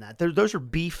involved in that. Those are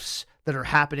beefs that are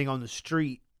happening on the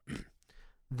street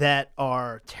that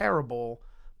are terrible,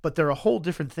 but they're a whole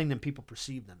different thing than people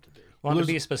perceive them to be. Well, to there's-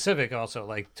 be specific, also,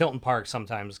 like Tilton Park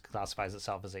sometimes classifies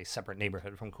itself as a separate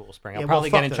neighborhood from Cool Spring. I'll Yeah, probably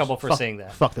well, get in fuck trouble those- for fuck- saying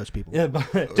that. Fuck those people. Yeah,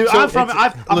 but Dude, So I'm from.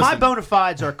 my listen. bona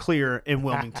fides are clear in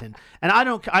Wilmington, and I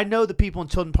don't. I know the people in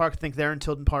Tilden Park think they're in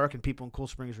Tilden Park, and people in Cool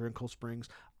Springs are in Cool Springs.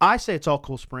 I say it's all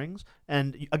Cool Springs,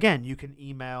 and again, you can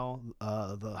email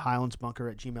the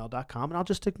HighlandsBunker@gmail.com, and I'll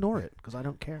just ignore it because I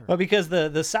don't care. Well, because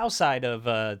the south side of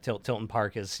Tilton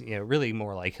Park is really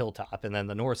more like Hilltop, and then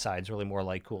the north side's really more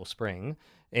like Cool Spring.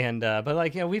 And but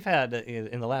like we've had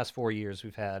in the last 4 years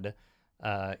we've had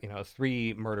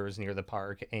 3 murders near the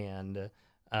park, and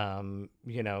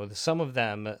some of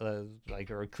them like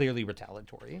are clearly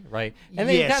retaliatory, right? And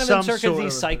then you Yeah, kind of some insert sort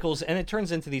these of- cycles, and it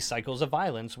turns into these cycles of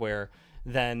violence where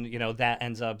then that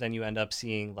ends up then you end up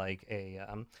seeing like a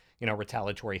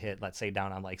retaliatory hit, let's say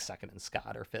down on like 2nd and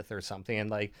Scott or 5th or something, and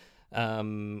like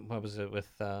what was it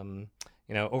with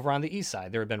over on the east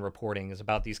side there had been reportings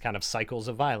about these kind of cycles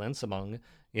of violence among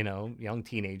young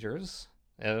teenagers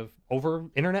over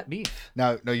internet beef.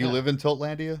 Now you live in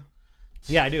Tiltlandia?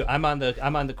 Yeah, I do. I'm on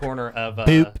the corner of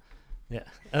Boop.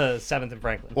 7th and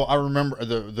Franklin. Well, I remember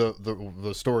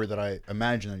the story that I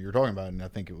imagine that you're talking about, and I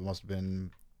think it must have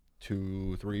been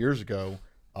 2-3 years ago.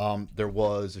 There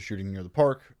was a shooting near the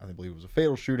park. I believe it was a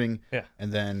fatal shooting. Yeah.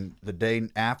 And then the day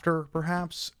after,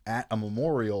 perhaps, at a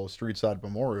memorial, a street side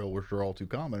memorial, which are all too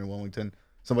common in Wilmington,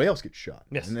 somebody else gets shot.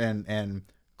 Yes. And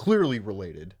clearly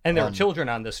related. And there were children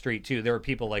on the street too. There were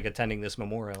people like attending this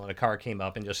memorial, and a car came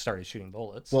up and just started shooting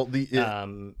bullets. Well,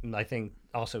 I think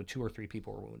also 2 or 3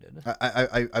 people were wounded.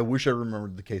 I wish I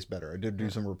remembered the case better. I did do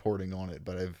some reporting on it,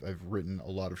 but I've written a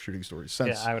lot of shooting stories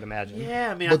since. Yeah, I would imagine.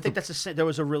 Yeah, I mean, I think that's the same. There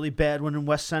was a really bad one in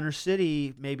West Center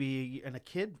City, maybe, and a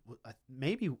kid,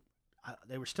 maybe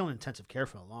they were still in intensive care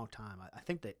for a long time. I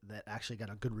think that actually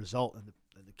got a good result, and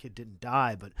the kid didn't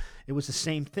die, but it was the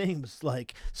same thing. It was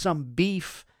like some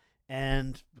beef,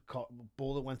 and a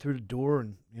bullet went through the door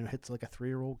and hits like a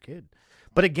 3-year-old kid.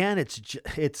 But again,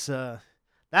 that's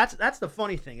the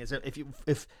funny thing is that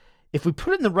if we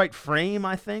put it in the right frame,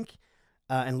 I think,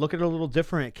 and look at it a little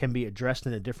different, it can be addressed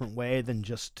in a different way than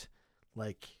just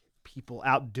like people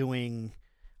outdoing.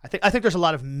 I think there's a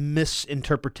lot of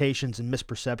misinterpretations and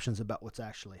misperceptions about what's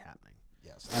actually happening.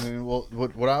 Yes, I mean, well,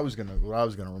 what I was gonna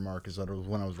remark is that it was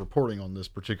when I was reporting on this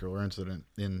particular incident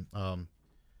in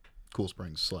Cool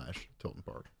Springs / Tilton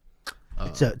Park.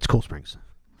 It's Cool Springs.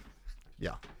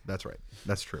 Yeah, that's right.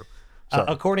 That's true.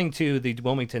 According to the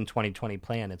Wilmington 2020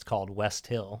 plan, it's called West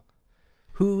Hill.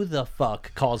 Who the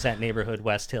fuck calls that neighborhood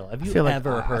West Hill? Have you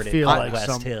ever heard it called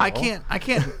West Hill? I can't.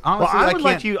 Honestly, Well, I would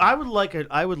can't.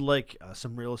 I would like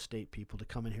some real estate people to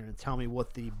come in here and tell me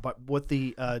what the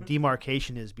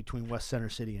demarcation is between West Center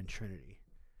City and Trinity,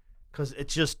 because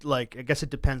it's just like, I guess it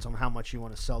depends on how much you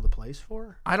want to sell the place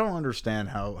for. I don't understand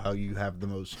how you have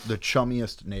the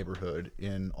chummiest neighborhood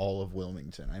in all of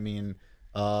Wilmington. I mean,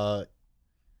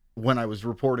 when I was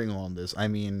reporting on this, I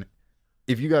mean,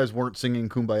 if you guys weren't singing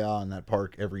Kumbaya in that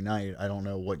park every night, I don't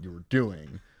know what you were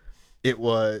doing. It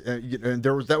was, and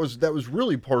that was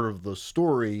really part of the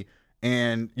story,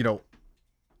 and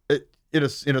it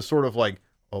in a sort of like,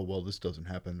 oh well, this doesn't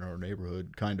happen in our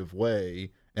neighborhood kind of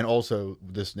way, and also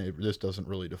this doesn't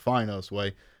really define us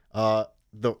way.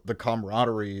 The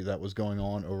camaraderie that was going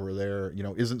on over there,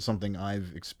 isn't something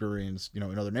I've experienced, in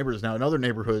other neighborhoods. Now, in other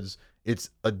neighborhoods, it's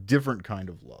a different kind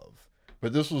of love,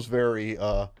 but this was very.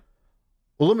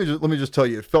 Well, let me just tell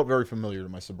you, it felt very familiar to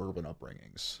my suburban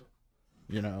upbringings.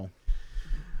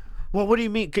 Well, what do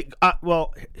you mean? I'm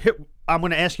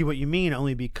going to ask you what you mean,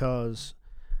 only because,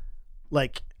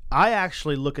 like, I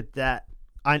actually look at that.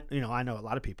 I know a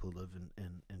lot of people who live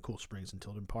in Cool Springs and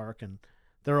Tilden Park, and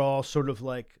they're all sort of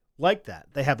like that.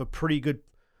 They have a pretty good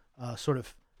sort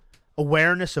of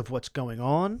awareness of what's going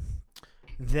on.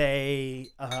 They're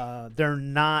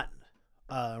not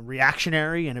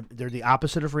reactionary, and they're the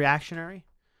opposite of reactionary,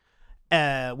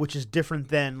 which is different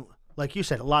than, like you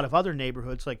said, a lot of other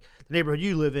neighborhoods. Like the neighborhood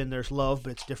you live in, there's love,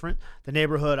 but it's different. The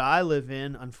neighborhood I live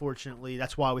in, unfortunately,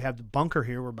 that's why we have the bunker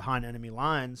here. We're behind enemy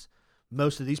lines.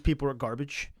 Most of these people are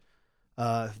garbage.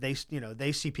 They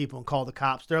see people and call the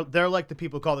cops. They're like the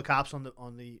people who call the cops on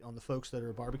the folks that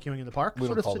are barbecuing in the park. We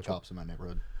don't call the cops in my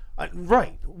neighborhood.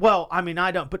 Right. Well, I mean,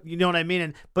 I don't, but you know what I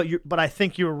mean. But I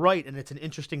think you're right, and it's an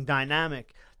interesting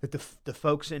dynamic that the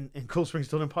folks in Cool Springs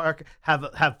Tilden Park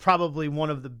have probably one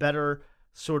of the better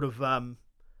sort of.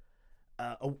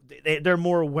 They're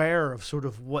more aware of sort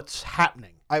of what's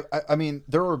happening. I mean,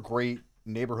 there are great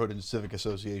neighborhood and civic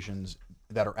associations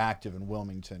that are active in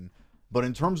Wilmington, but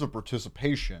in terms of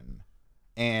participation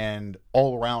and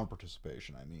all around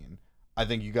participation, I mean, I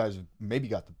think you guys have maybe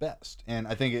got the best, and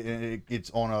I think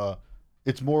it's on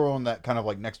It's more on that kind of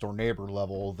like next door neighbor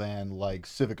level than like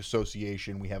civic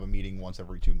association. We have a meeting once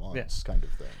every 2 months kind of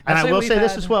thing. And I will we've say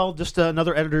this had- as well, just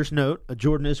another editor's note.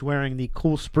 Jordan is wearing the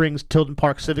Cool Springs Tilden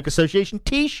Park Civic Association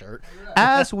T-shirt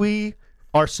as we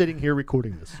are sitting here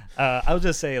recording this. I would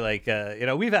just say, like,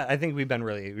 I think we've been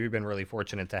really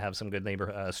fortunate to have some good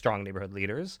strong neighborhood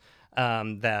leaders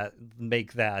that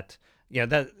make that,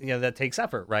 that takes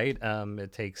effort, right?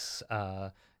 It takes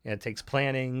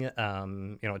planning,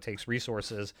 it takes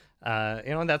resources,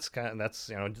 and that's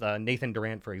Nathan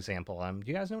Durant, for example.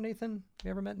 Do you guys know Nathan?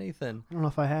 You ever met Nathan? I don't know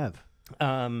if I have.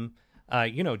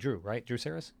 Drew, right? Drew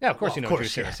Saris? Yeah, of course you know Drew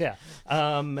Saris. Yeah.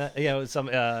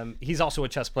 He's also a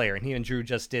chess player, and he and Drew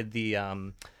just did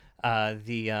the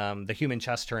human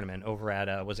chess tournament over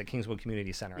at was it Kingswood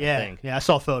Community Center? I think. Yeah, I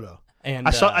saw a photo. And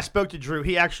I spoke to Drew.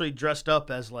 He actually dressed up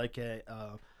as like an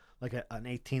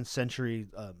 18th century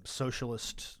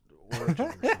socialist origin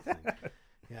or something.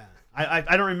 Yeah,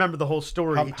 I don't remember the whole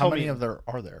story. He How told many me, of there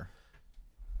are there?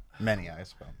 Many, I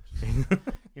suppose.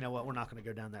 you know what? We're not going to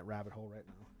go down that rabbit hole right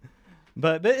now.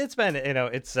 But it's been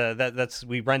that's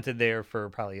we rented there for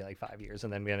probably like 5 years,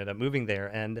 and then we ended up moving there,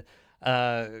 and we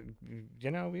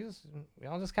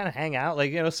all just kind of hang out.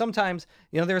 Like, sometimes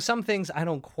there are some things I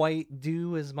don't quite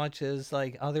do as much as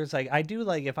like others. Like I do,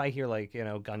 like if I hear like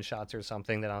gunshots or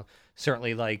something, then I'll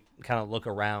certainly like kind of look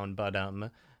around. But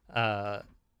but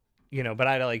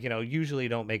I like usually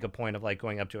don't make a point of like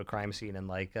going up to a crime scene and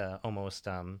like almost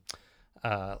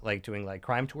like doing like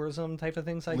crime tourism type of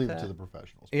things like Leave that. it to the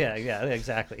professionals. Yeah,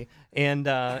 exactly. And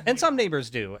some neighbors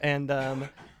do. And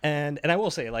I will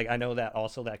say, like, I know that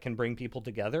also that can bring people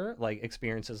together, like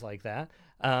experiences like that.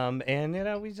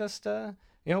 We just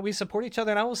we support each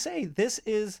other. And I will say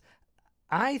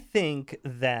I think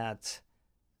that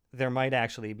there might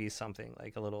actually be something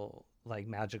like a little like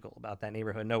magical about that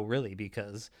neighborhood. No, really,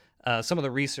 because some of the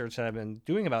research that I've been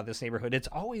doing about this neighborhood, it's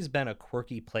always been a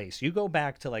quirky place. You go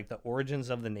back to like the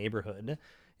origins of the neighborhood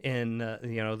in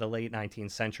the late 19th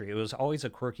century. It was always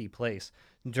a quirky place.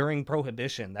 During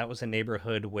Prohibition, that was a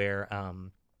neighborhood where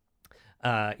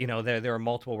there are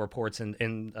multiple reports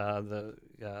in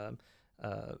the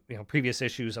previous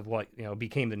issues of what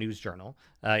became the News Journal.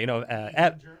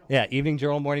 Evening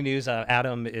Journal, Morning News.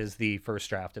 Adam is the first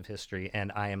draft of history,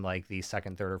 and I am like the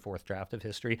second, third, or fourth draft of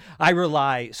history. I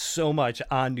rely so much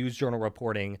on News Journal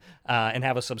reporting and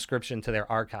have a subscription to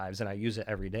their archives, and I use it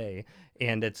every day.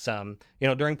 And it's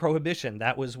during Prohibition,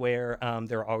 that was where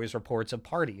there are always reports of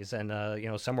parties, and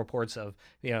some reports of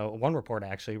one report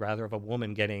actually rather of a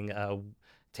woman getting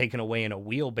taken away in a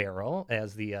wheelbarrow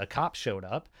as the cops showed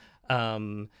up.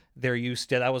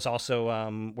 That was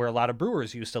also where a lot of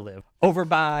brewers used to live, over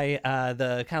by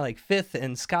the kind of like 5th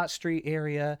and Scott Street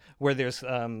area, where there's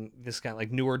this kind of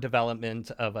like newer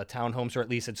development of townhomes, or at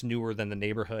least it's newer than the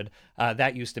neighborhood.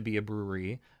 That used to be a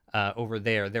brewery. Over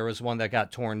there was one that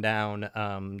got torn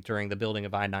down during the building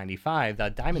of I-95, the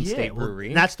Diamond State Brewery.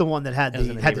 And that's the one that had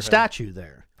the statue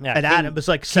there. Yeah, and Adam was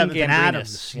like 7th and Gambrinus.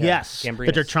 Adams. Yeah, yes, Gambrinus.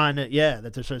 that they're trying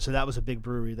to. So that was a big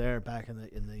brewery there back in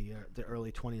the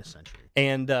early 20th century.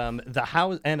 And the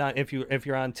house, and if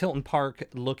you're on Tilton Park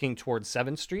looking towards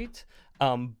 7th Street,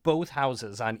 both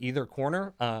houses on either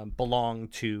corner belong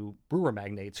to brewer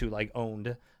magnates who like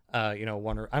owned.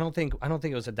 One or I don't think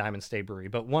it was a Diamond State brewery,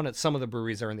 but some of the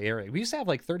breweries are in the area. We used to have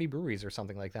like 30 breweries or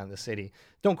something like that in the city.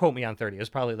 Don't quote me on 30. It was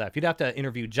probably less. You'd have to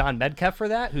interview John Medkeff for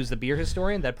that, who's the beer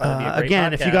historian. That'd probably be a great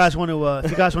again, podcast. if you guys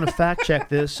want to fact check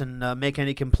this and make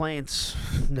any complaints,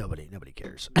 nobody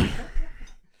cares.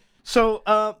 So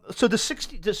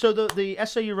the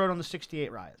essay you wrote on the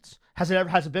 68 riots, has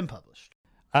it been published?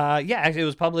 Actually, it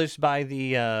was published by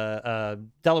the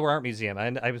Delaware Art Museum,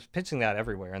 and I was pitching that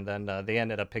everywhere, and then they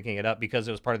ended up picking it up because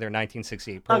it was part of their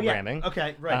 1968 programming. Oh, yeah.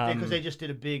 Okay, right, because they just did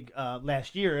a big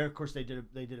last year. Of course, they did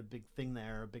a big thing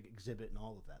there, a big exhibit, and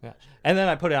all of that. Yeah. And then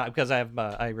I put it on because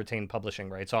I retain publishing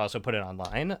rights, so I also put it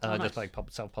online, nice. just like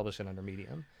self-publish it under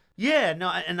Medium. Yeah, no,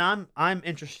 and I'm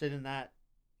interested in that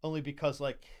only because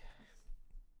like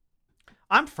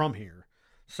I'm from here,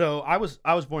 so I was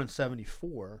born in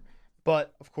 '74.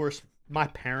 But, of course, my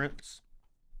parents,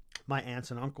 my aunts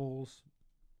and uncles,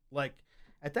 like,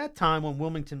 at that time when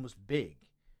Wilmington was big,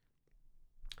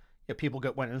 people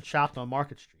went and shopped on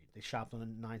Market Street. They shopped on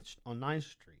 9th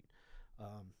Street,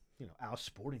 Al's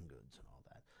Sporting Goods and all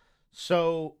that.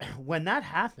 So, when that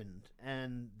happened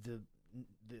and the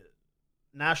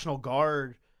National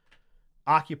Guard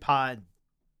occupied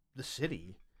the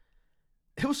city,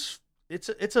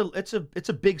 It's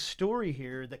a big story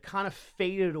here that kind of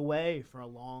faded away for a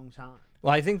long time.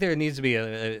 Well, I think there needs to be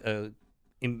a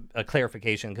a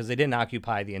clarification, because they didn't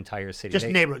occupy the entire city. Just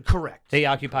neighborhood, correct. They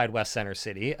occupied West Center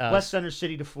City. West Center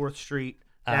City to 4th Street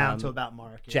down to about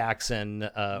Market. Jackson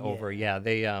over. Yeah,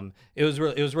 they it was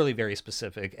really very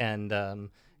specific, and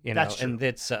That's true. and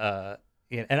it's and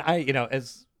I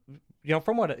as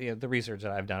from what the research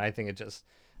that I've done, I think it just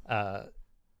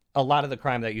a lot of the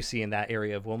crime that you see in that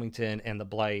area of Wilmington and the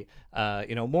Blight,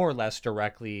 more or less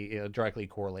directly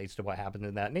correlates to what happened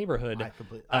in that neighborhood.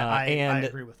 I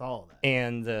agree with all of that.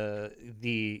 And the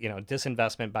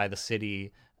disinvestment by the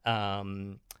city,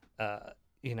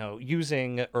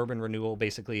 using urban renewal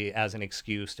basically as an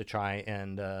excuse to try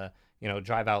and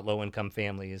drive out low income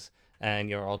families,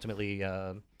 and ultimately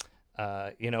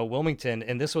Wilmington.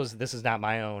 And this is not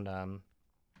my own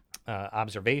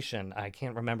observation. I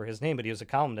can't remember his name, but he was a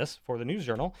columnist for the News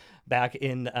Journal back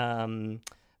in the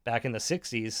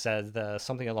 60s. Said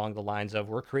something along the lines of,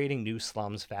 "We're creating new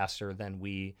slums faster than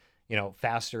we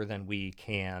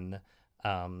can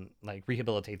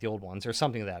rehabilitate the old ones," or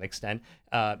something to that extent,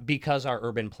 because our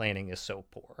urban planning is so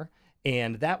poor.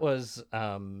 And that was,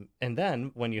 and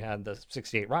then when you had the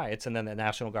 '68 riots and then the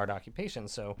National Guard occupation.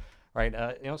 So, right,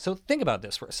 so think about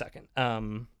this for a second.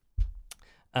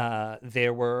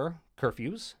 There were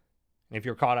curfews. And if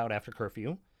you're caught out after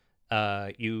curfew,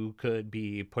 you could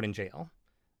be put in jail.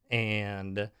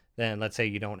 And then let's say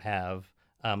you don't have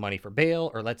money for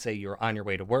bail, or let's say you're on your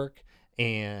way to work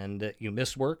and you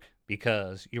missed work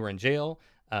because you were in jail,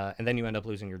 and then you end up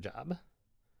losing your job,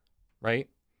 right?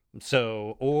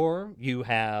 So, or you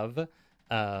have,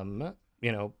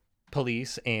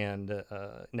 police and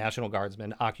National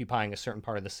Guardsmen occupying a certain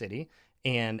part of the city,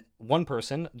 and one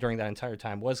person during that entire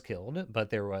time was killed,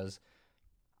 but there was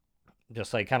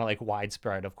just kind of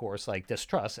widespread, of course,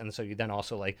 distrust. And so you then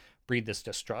also breed this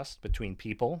distrust between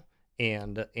people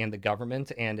and the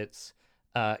government. And it's,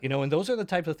 and those are the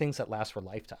types of things that last for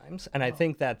lifetimes. And I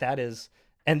think that is,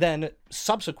 and then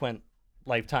subsequent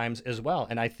lifetimes as well.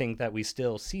 And I think that we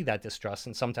still see that distrust.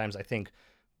 And sometimes I think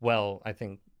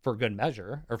for good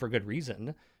measure or for good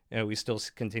reason, we still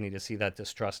continue to see that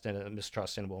distrust and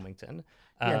mistrust in Wilmington.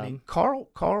 Carl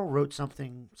wrote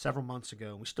something several months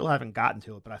ago. We still haven't gotten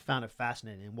to it, but I found it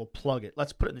fascinating, and we'll plug it.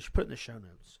 Let's put it in the show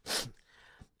notes.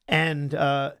 And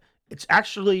it's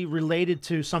actually related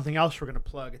to something else we're going to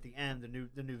plug at the end,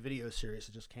 the new video series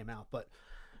that just came out. But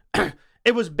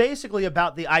it was basically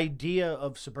about the idea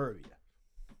of suburbia,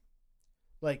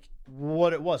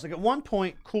 what it was. At one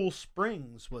point, Cool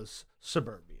Springs was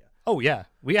suburbia. Oh yeah,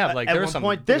 we have at one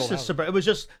point. This is suburban. It was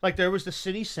just there was the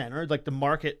city center, the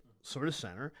market sort of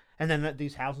center, and then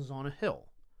these houses on a hill,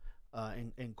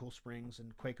 in Cool Springs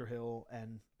and Quaker Hill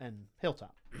and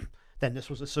Hilltop. Then this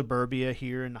was a suburbia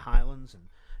here in the Highlands and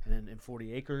in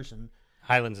 40 acres, and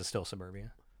Highlands is still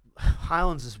suburbia.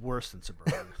 Highlands is worse than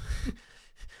suburbia.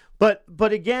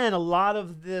 but again, a lot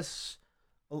of the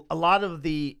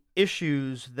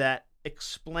issues that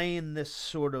explain this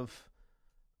sort of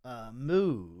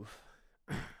move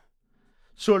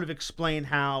sort of explain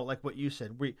how, what you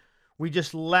said, we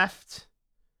just left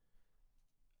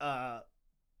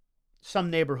some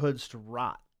neighborhoods to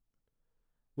rot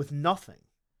with nothing,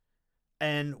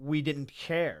 and we didn't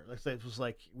care. It was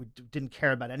we didn't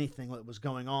care about anything that was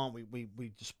going on.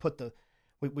 We just put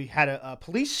we had a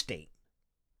police state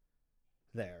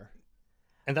there,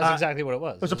 and that's exactly what it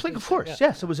was. It was a police, of course, yeah.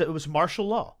 Yes. It was martial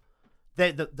law.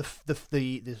 The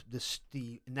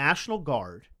National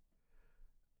Guard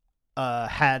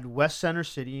had West Center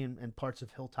City and parts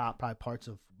of Hilltop, probably parts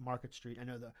of Market Street.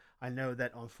 I know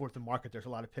that on 4th and Market, there's a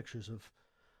lot of pictures of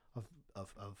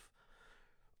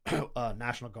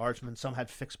National Guardsmen. Some had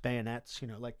fixed bayonets.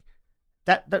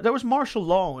 That there was martial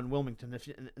law in Wilmington.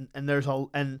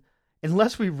 And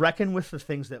unless we reckon with the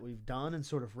things that we've done and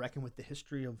sort of reckon with the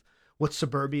history of what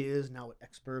suburbia is, now what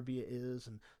exburbia is,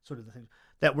 and sort of the things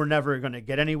that we're never going to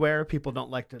get anywhere. People don't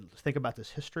like to think about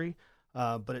this history,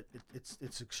 but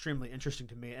it's extremely interesting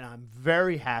to me, and I'm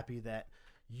very happy that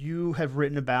you have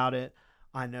written about it.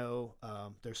 I know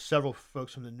there's several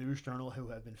folks from the News Journal who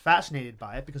have been fascinated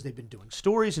by it because they've been doing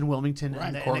stories in Wilmington.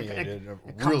 Ryan Cormier did a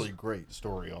really great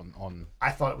story on.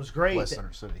 I thought it was great. West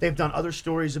Center City. They've done other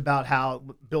stories about how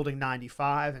Building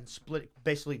 95 and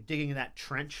basically digging that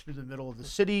trench through the middle of the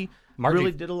city.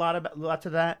 Really did a lot to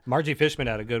that. Margie Fishman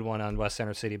had a good one on West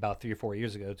Center City about 3 or 4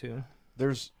 years ago too.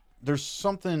 There's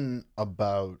something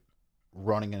about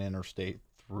running an interstate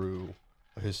through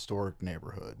a historic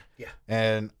neighborhood. Yeah.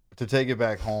 And to take it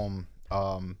back home,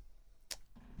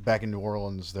 back in New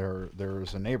Orleans,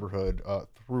 there's a neighborhood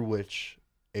through which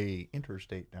a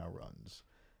interstate now runs,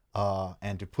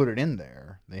 and to put it in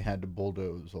there, they had to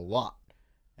bulldoze a lot,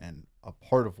 and a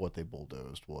part of what they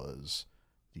bulldozed was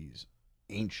these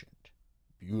ancient,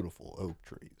 beautiful oak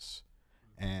trees.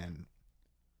 And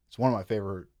it's one of my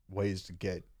favorite ways to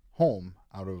get home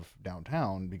out of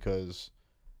downtown, because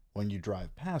when you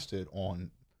drive past it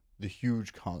on the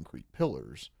huge concrete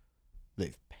pillars,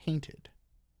 they've painted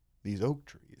these oak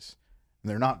trees, and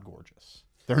they're not gorgeous.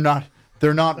 They're not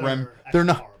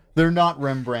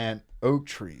Rembrandt oak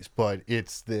trees, but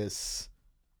it's this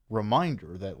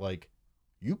reminder that, like,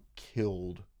 you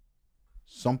killed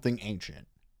something ancient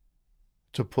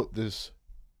to put this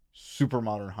super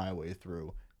modern highway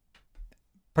through.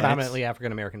 Predominantly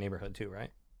African American neighborhood too,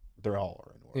 right? They're all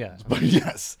are in Orleans, Yeah.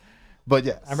 but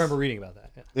yes. I remember reading about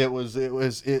that. Yeah.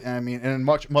 I mean, and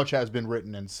much has been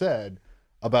written and said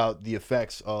about the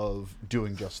effects of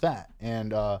doing just that.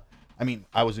 And I mean,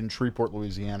 I was in Shreveport,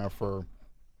 Louisiana for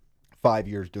 5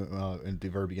 years in the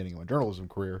very beginning of my journalism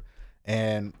career,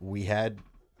 and we had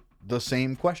the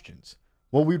same questions.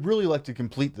 Well, we'd really like to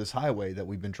complete this highway that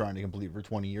we've been trying to complete for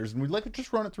 20 years, and we'd like to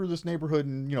just run it through this neighborhood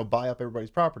and, you know, buy up everybody's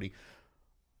property.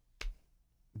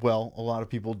 Well, a lot of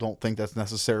people don't think that's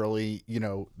necessarily, you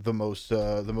know, the most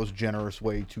generous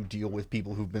way to deal with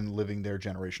people who've been living there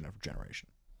generation after generation.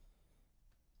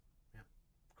 Yeah,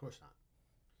 of course not.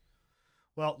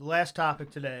 Well, the last topic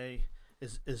today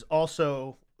is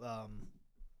also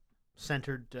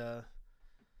centered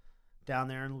down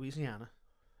there in Louisiana.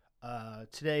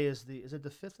 Today is it the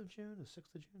 5th of June, the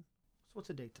 6th of June? What's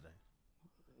the date today?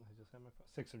 I just had my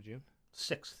 6th of June.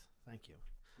 6th. Thank you.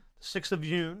 6th of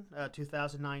June,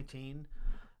 2019.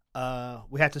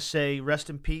 We have to say rest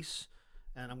in peace,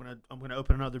 and I'm gonna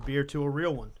open another beer to a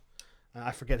real one.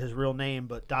 I forget his real name,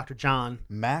 but Dr. John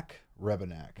Mac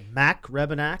Rebennack. Mac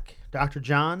Rebennack, Dr.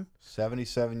 John,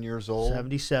 77 years old.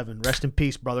 77. Rest in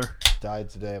peace, brother.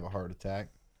 Died today of a heart attack.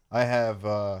 I have.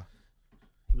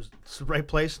 He was at the right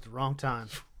place at the wrong time.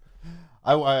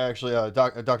 I actually,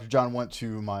 Dr. John went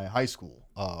to my high school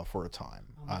for a time.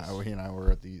 He and I were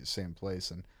at the same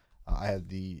place, and I had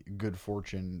the good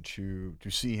fortune to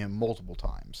see him multiple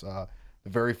times. The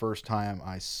very first time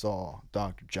I saw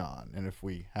Dr. John, and if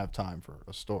we have time for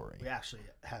a story. We actually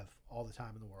have all the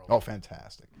time in the world. Oh,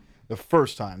 fantastic. The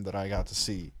first time that I got to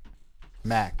see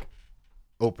Mac,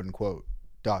 open quote,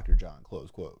 Dr. John,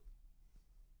 close quote,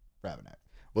 Rebennack,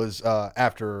 was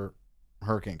after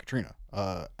Hurricane Katrina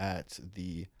at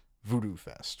the Voodoo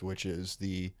Fest, which is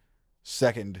the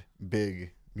second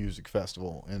big music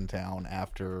festival in town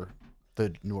after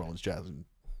the New Orleans Jazz and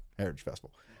Heritage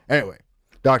Festival. Anyway,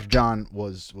 Dr. John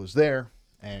was there,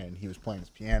 and he was playing his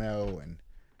piano, and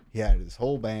he had his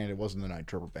whole band. It wasn't the Night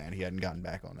Tripper band. He hadn't gotten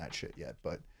back on that shit yet,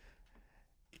 but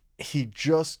he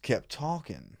just kept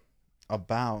talking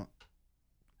about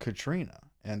Katrina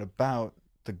and about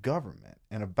the government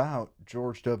and about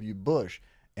George W. Bush.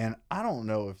 And I don't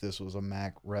know if this was a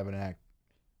Mac Rebennack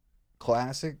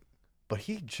classic, but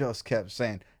he just kept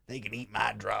saying, "They can eat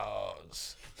my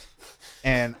drawers."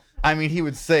 And I mean, he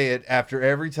would say it after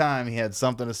every time he had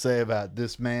something to say about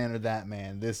this man or that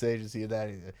man, this agency or that.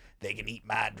 They can eat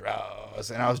my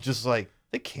drawers. And I was just like,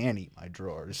 they can eat my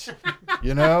drawers.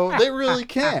 You know, they really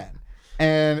can.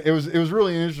 And it was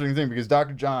really an interesting thing, because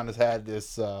Dr. John has had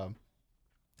this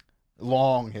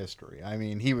long history. I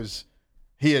mean,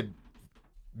 he had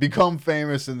become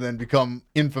famous and then become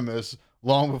infamous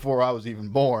long before I was even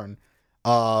born.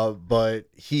 But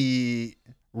he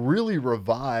really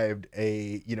revived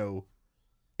in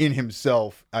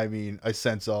himself, I mean, a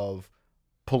sense of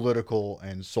political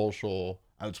and social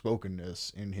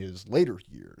outspokenness in his later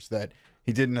years that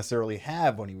he didn't necessarily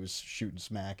have when he was shooting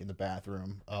smack in the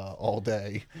bathroom all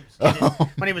day.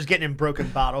 When he was getting in broken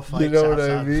bottle fights. You know what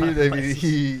I outside mean? I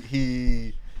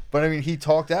mean, but I mean, he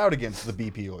talked out against the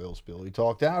BP oil spill. He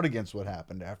talked out against what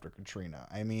happened after Katrina.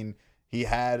 I mean, he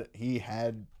had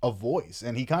a voice,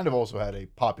 and he kind of also had a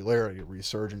popularity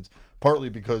resurgence, partly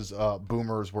because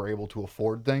boomers were able to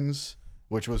afford things,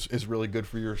 which is really good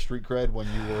for your street cred when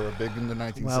you were big in the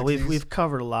 1960s. Well, we've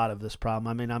covered a lot of this problem.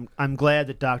 I mean, I'm glad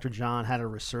that Dr. John had a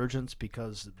resurgence,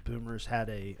 because boomers had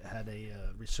a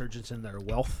resurgence in their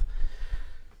wealth.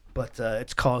 But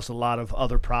it's caused a lot of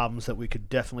other problems that we could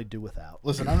definitely do without.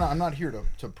 Listen, I'm not here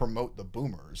to promote the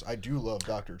boomers. I do love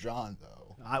Dr. John, though.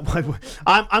 I'm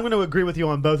going to agree with you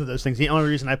on both of those things. The only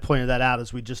reason I pointed that out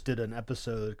is we just did an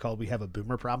episode called "We Have a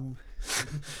Boomer Problem,"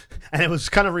 and it was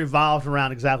kind of revolved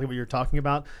around exactly what you're talking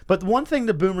about. But the one thing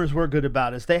the boomers were good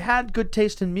about is they had good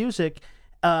taste in music,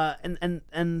 and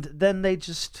then they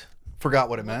just forgot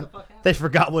what it meant. They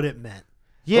forgot what it meant.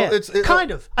 Yeah, well,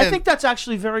 kind of. I think that's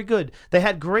actually very good. They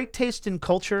had great taste in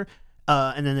culture,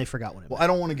 and then they forgot what it meant. Well, I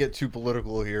don't want to get too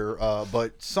political here,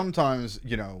 but sometimes,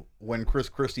 when Chris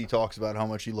Christie talks about how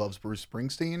much he loves Bruce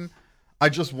Springsteen, I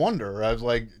just wonder. I was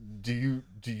like, do you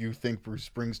think Bruce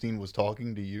Springsteen was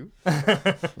talking to you?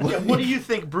 Yeah, what do you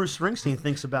think Bruce Springsteen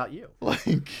thinks about you?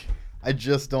 Like, I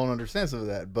just don't understand some of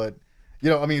that. But,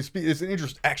 I mean, it's an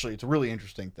actually, it's a really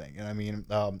interesting thing. And I mean,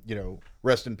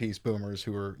 rest in peace, boomers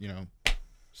who are,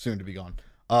 soon to be gone.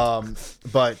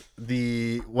 But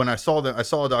when I saw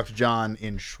Dr. John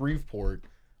in Shreveport,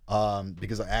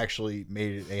 because I actually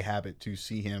made it a habit to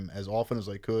see him as often as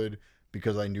I could,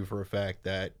 because I knew for a fact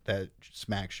that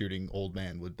smack shooting old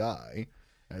man would die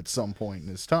at some point in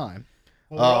his time.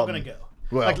 Well, we're all gonna go.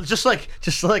 Well, just like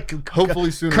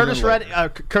hopefully sooner than later.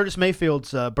 Curtis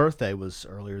Mayfield's birthday was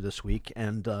earlier this week,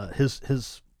 and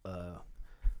his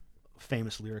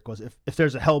famous lyric was, "If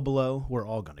there's a hell below, we're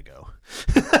all gonna go."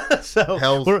 So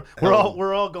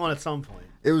we're all going at some point.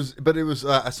 It was.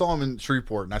 I saw him in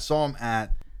Shreveport, and I saw him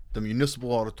at the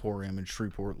Municipal Auditorium in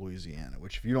Shreveport, Louisiana,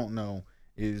 which, if you don't know,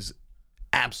 is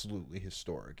absolutely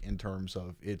historic in terms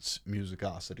of its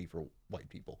musicosity for white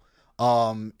people.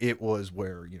 It was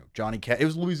where Johnny Cash. It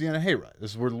was Louisiana Hayride.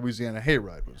 This is where Louisiana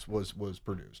Hayride was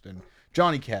produced, and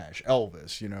Johnny Cash,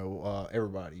 Elvis,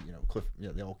 everybody, Cliff,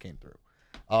 they all came through.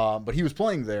 But he was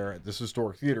playing there at this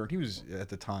historic theater, and he was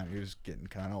getting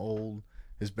kind of old.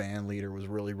 His band leader was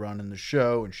really running the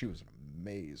show, and she was an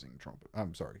amazing trumpet.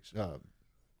 I'm sorry,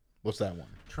 what's that one?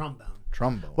 Trombone.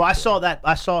 Well, I saw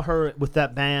her with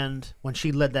that band when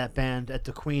she led that band at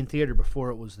the Queen Theater before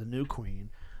it was the New Queen.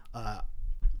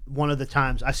 One of the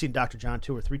times I've seen Dr. John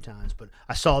 2 or 3 times, but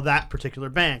I saw that particular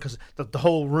band because the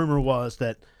whole rumor was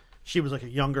that she was like a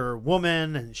younger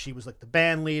woman and she was like the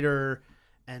band leader,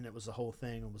 and it was the whole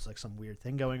thing. It was like some weird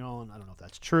thing going on. I don't know if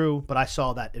that's true, but I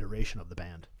saw that iteration of the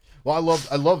band. Well,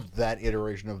 I loved that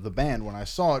iteration of the band when I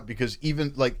saw it, because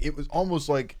even like it was almost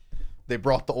like they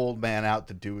brought the old man out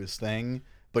to do his thing,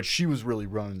 but she was really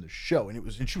running the show,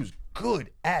 and she was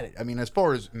good at it. I mean, as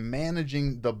far as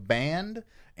managing the band,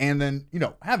 and then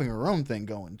having her own thing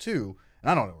going too.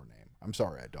 And I don't know her name. I'm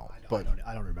sorry, I don't. I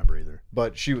don't remember either.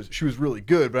 But she was really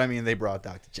good. But I mean, they brought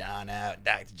Dr. John out.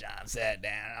 Dr. John sat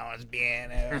down on his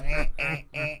piano.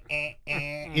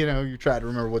 You tried to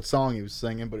remember what song he was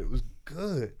singing, but it was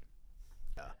good.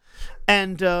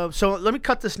 And so let me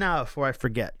cut this now before I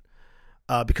forget.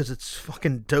 Because it's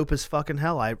fucking dope as fucking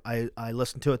hell. I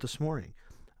listened to it this morning.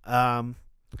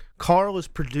 Carl is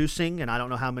producing, and I don't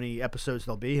know how many episodes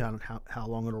there'll be. I don't know how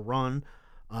long it'll run.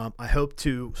 I hope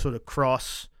to sort of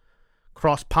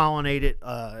cross-pollinate it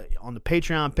on the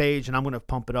Patreon page, and I'm going to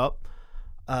pump it up.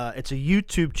 It's a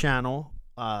YouTube channel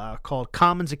called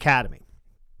Commons Academy.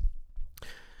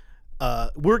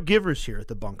 We're givers here at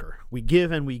the bunker. We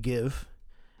give and we give,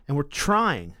 and we're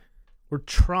trying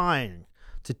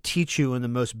to teach you in the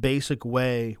most basic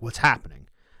way what's happening.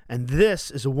 And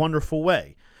this is a wonderful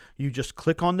way. You just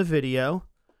click on the video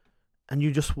and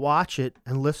you just watch it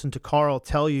and listen to Carl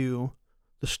tell you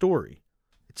the story.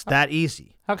 It's that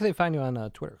easy. How can they find you on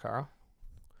Twitter, Carl?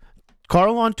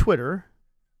 Carl on Twitter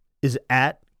is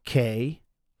at K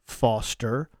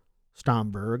Foster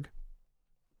Stomberg.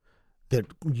 The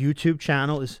YouTube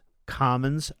channel is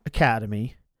Commons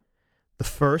Academy. The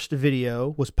first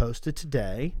video was posted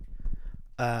today.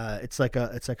 It's like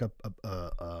an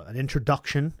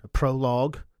introduction, a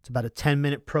prologue. It's about a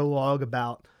 10-minute prologue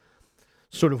about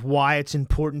sort of why it's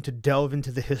important to delve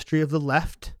into the history of the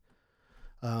left.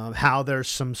 How there's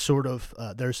some sort of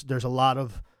there's a lot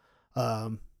of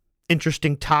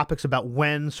interesting topics about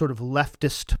when sort of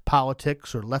leftist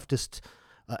politics or leftist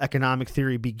economic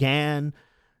theory began.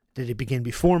 Did it begin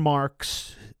before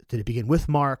Marx? Did it begin with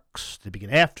Marx? Did it begin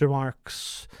after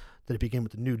Marx? Did it begin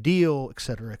with the New Deal, et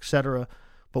cetera, et cetera?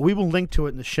 But we will link to it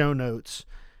in the show notes.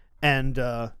 And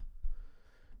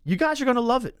you guys are going to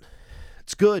love it.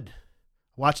 It's good.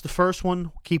 Watch the first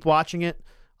one. Keep watching it.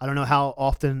 I don't know how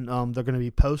often they're going to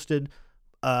be posted,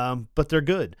 but they're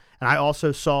good. And I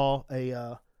also saw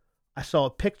a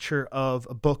picture of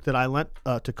a book that I lent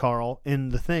to Carl in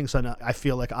the thing, so I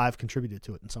feel like I've contributed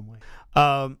to it in some way.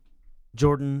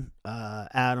 Jordan,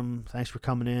 Adam, thanks for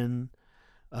coming in.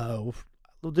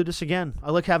 We'll do this again. I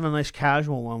like having a nice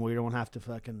casual one where you don't have to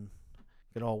fucking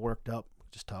get all worked up.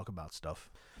 Just talk about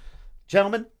stuff.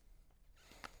 Gentlemen,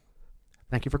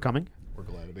 thank you for coming. We're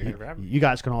glad to be here. You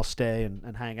guys can all stay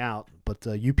and hang out, but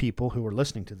you people who are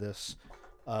listening to this,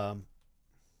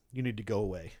 you need to go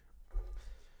away.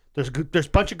 There's a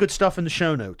bunch of good stuff in the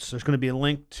show notes. There's going to be a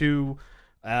link to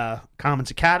Commons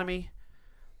Academy.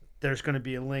 There's going to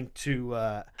be a link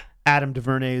to Adam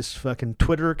DuVernay's fucking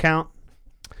Twitter account.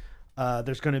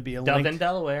 There's going to be a link. Dove in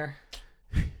Delaware.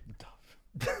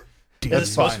 D. Is it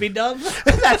supposed to be Dub?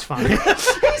 That's fine.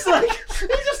 He's like, he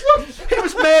just looked. He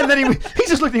was mad, and then he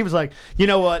just looked. And he was like, you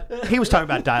know what? He was talking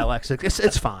about dialectic.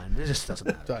 It's fine. It just doesn't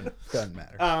matter. Doesn't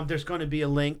matter. There's going to be a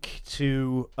link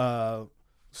to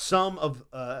some of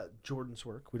Jordan's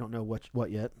work. We don't know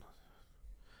what yet.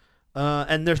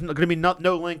 And there's going to be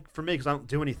no link for me because I don't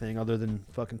do anything other than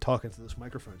fucking talking to this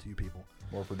microphone to you people.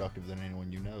 More productive than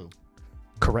anyone you know.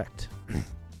 Correct.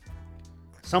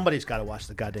 Somebody's got to watch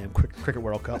the goddamn Cricket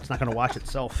World Cup. It's not going to watch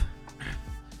itself.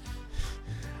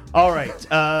 All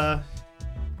right.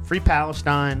 Free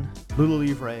Palestine. Lula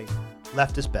Livre.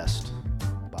 Left is best.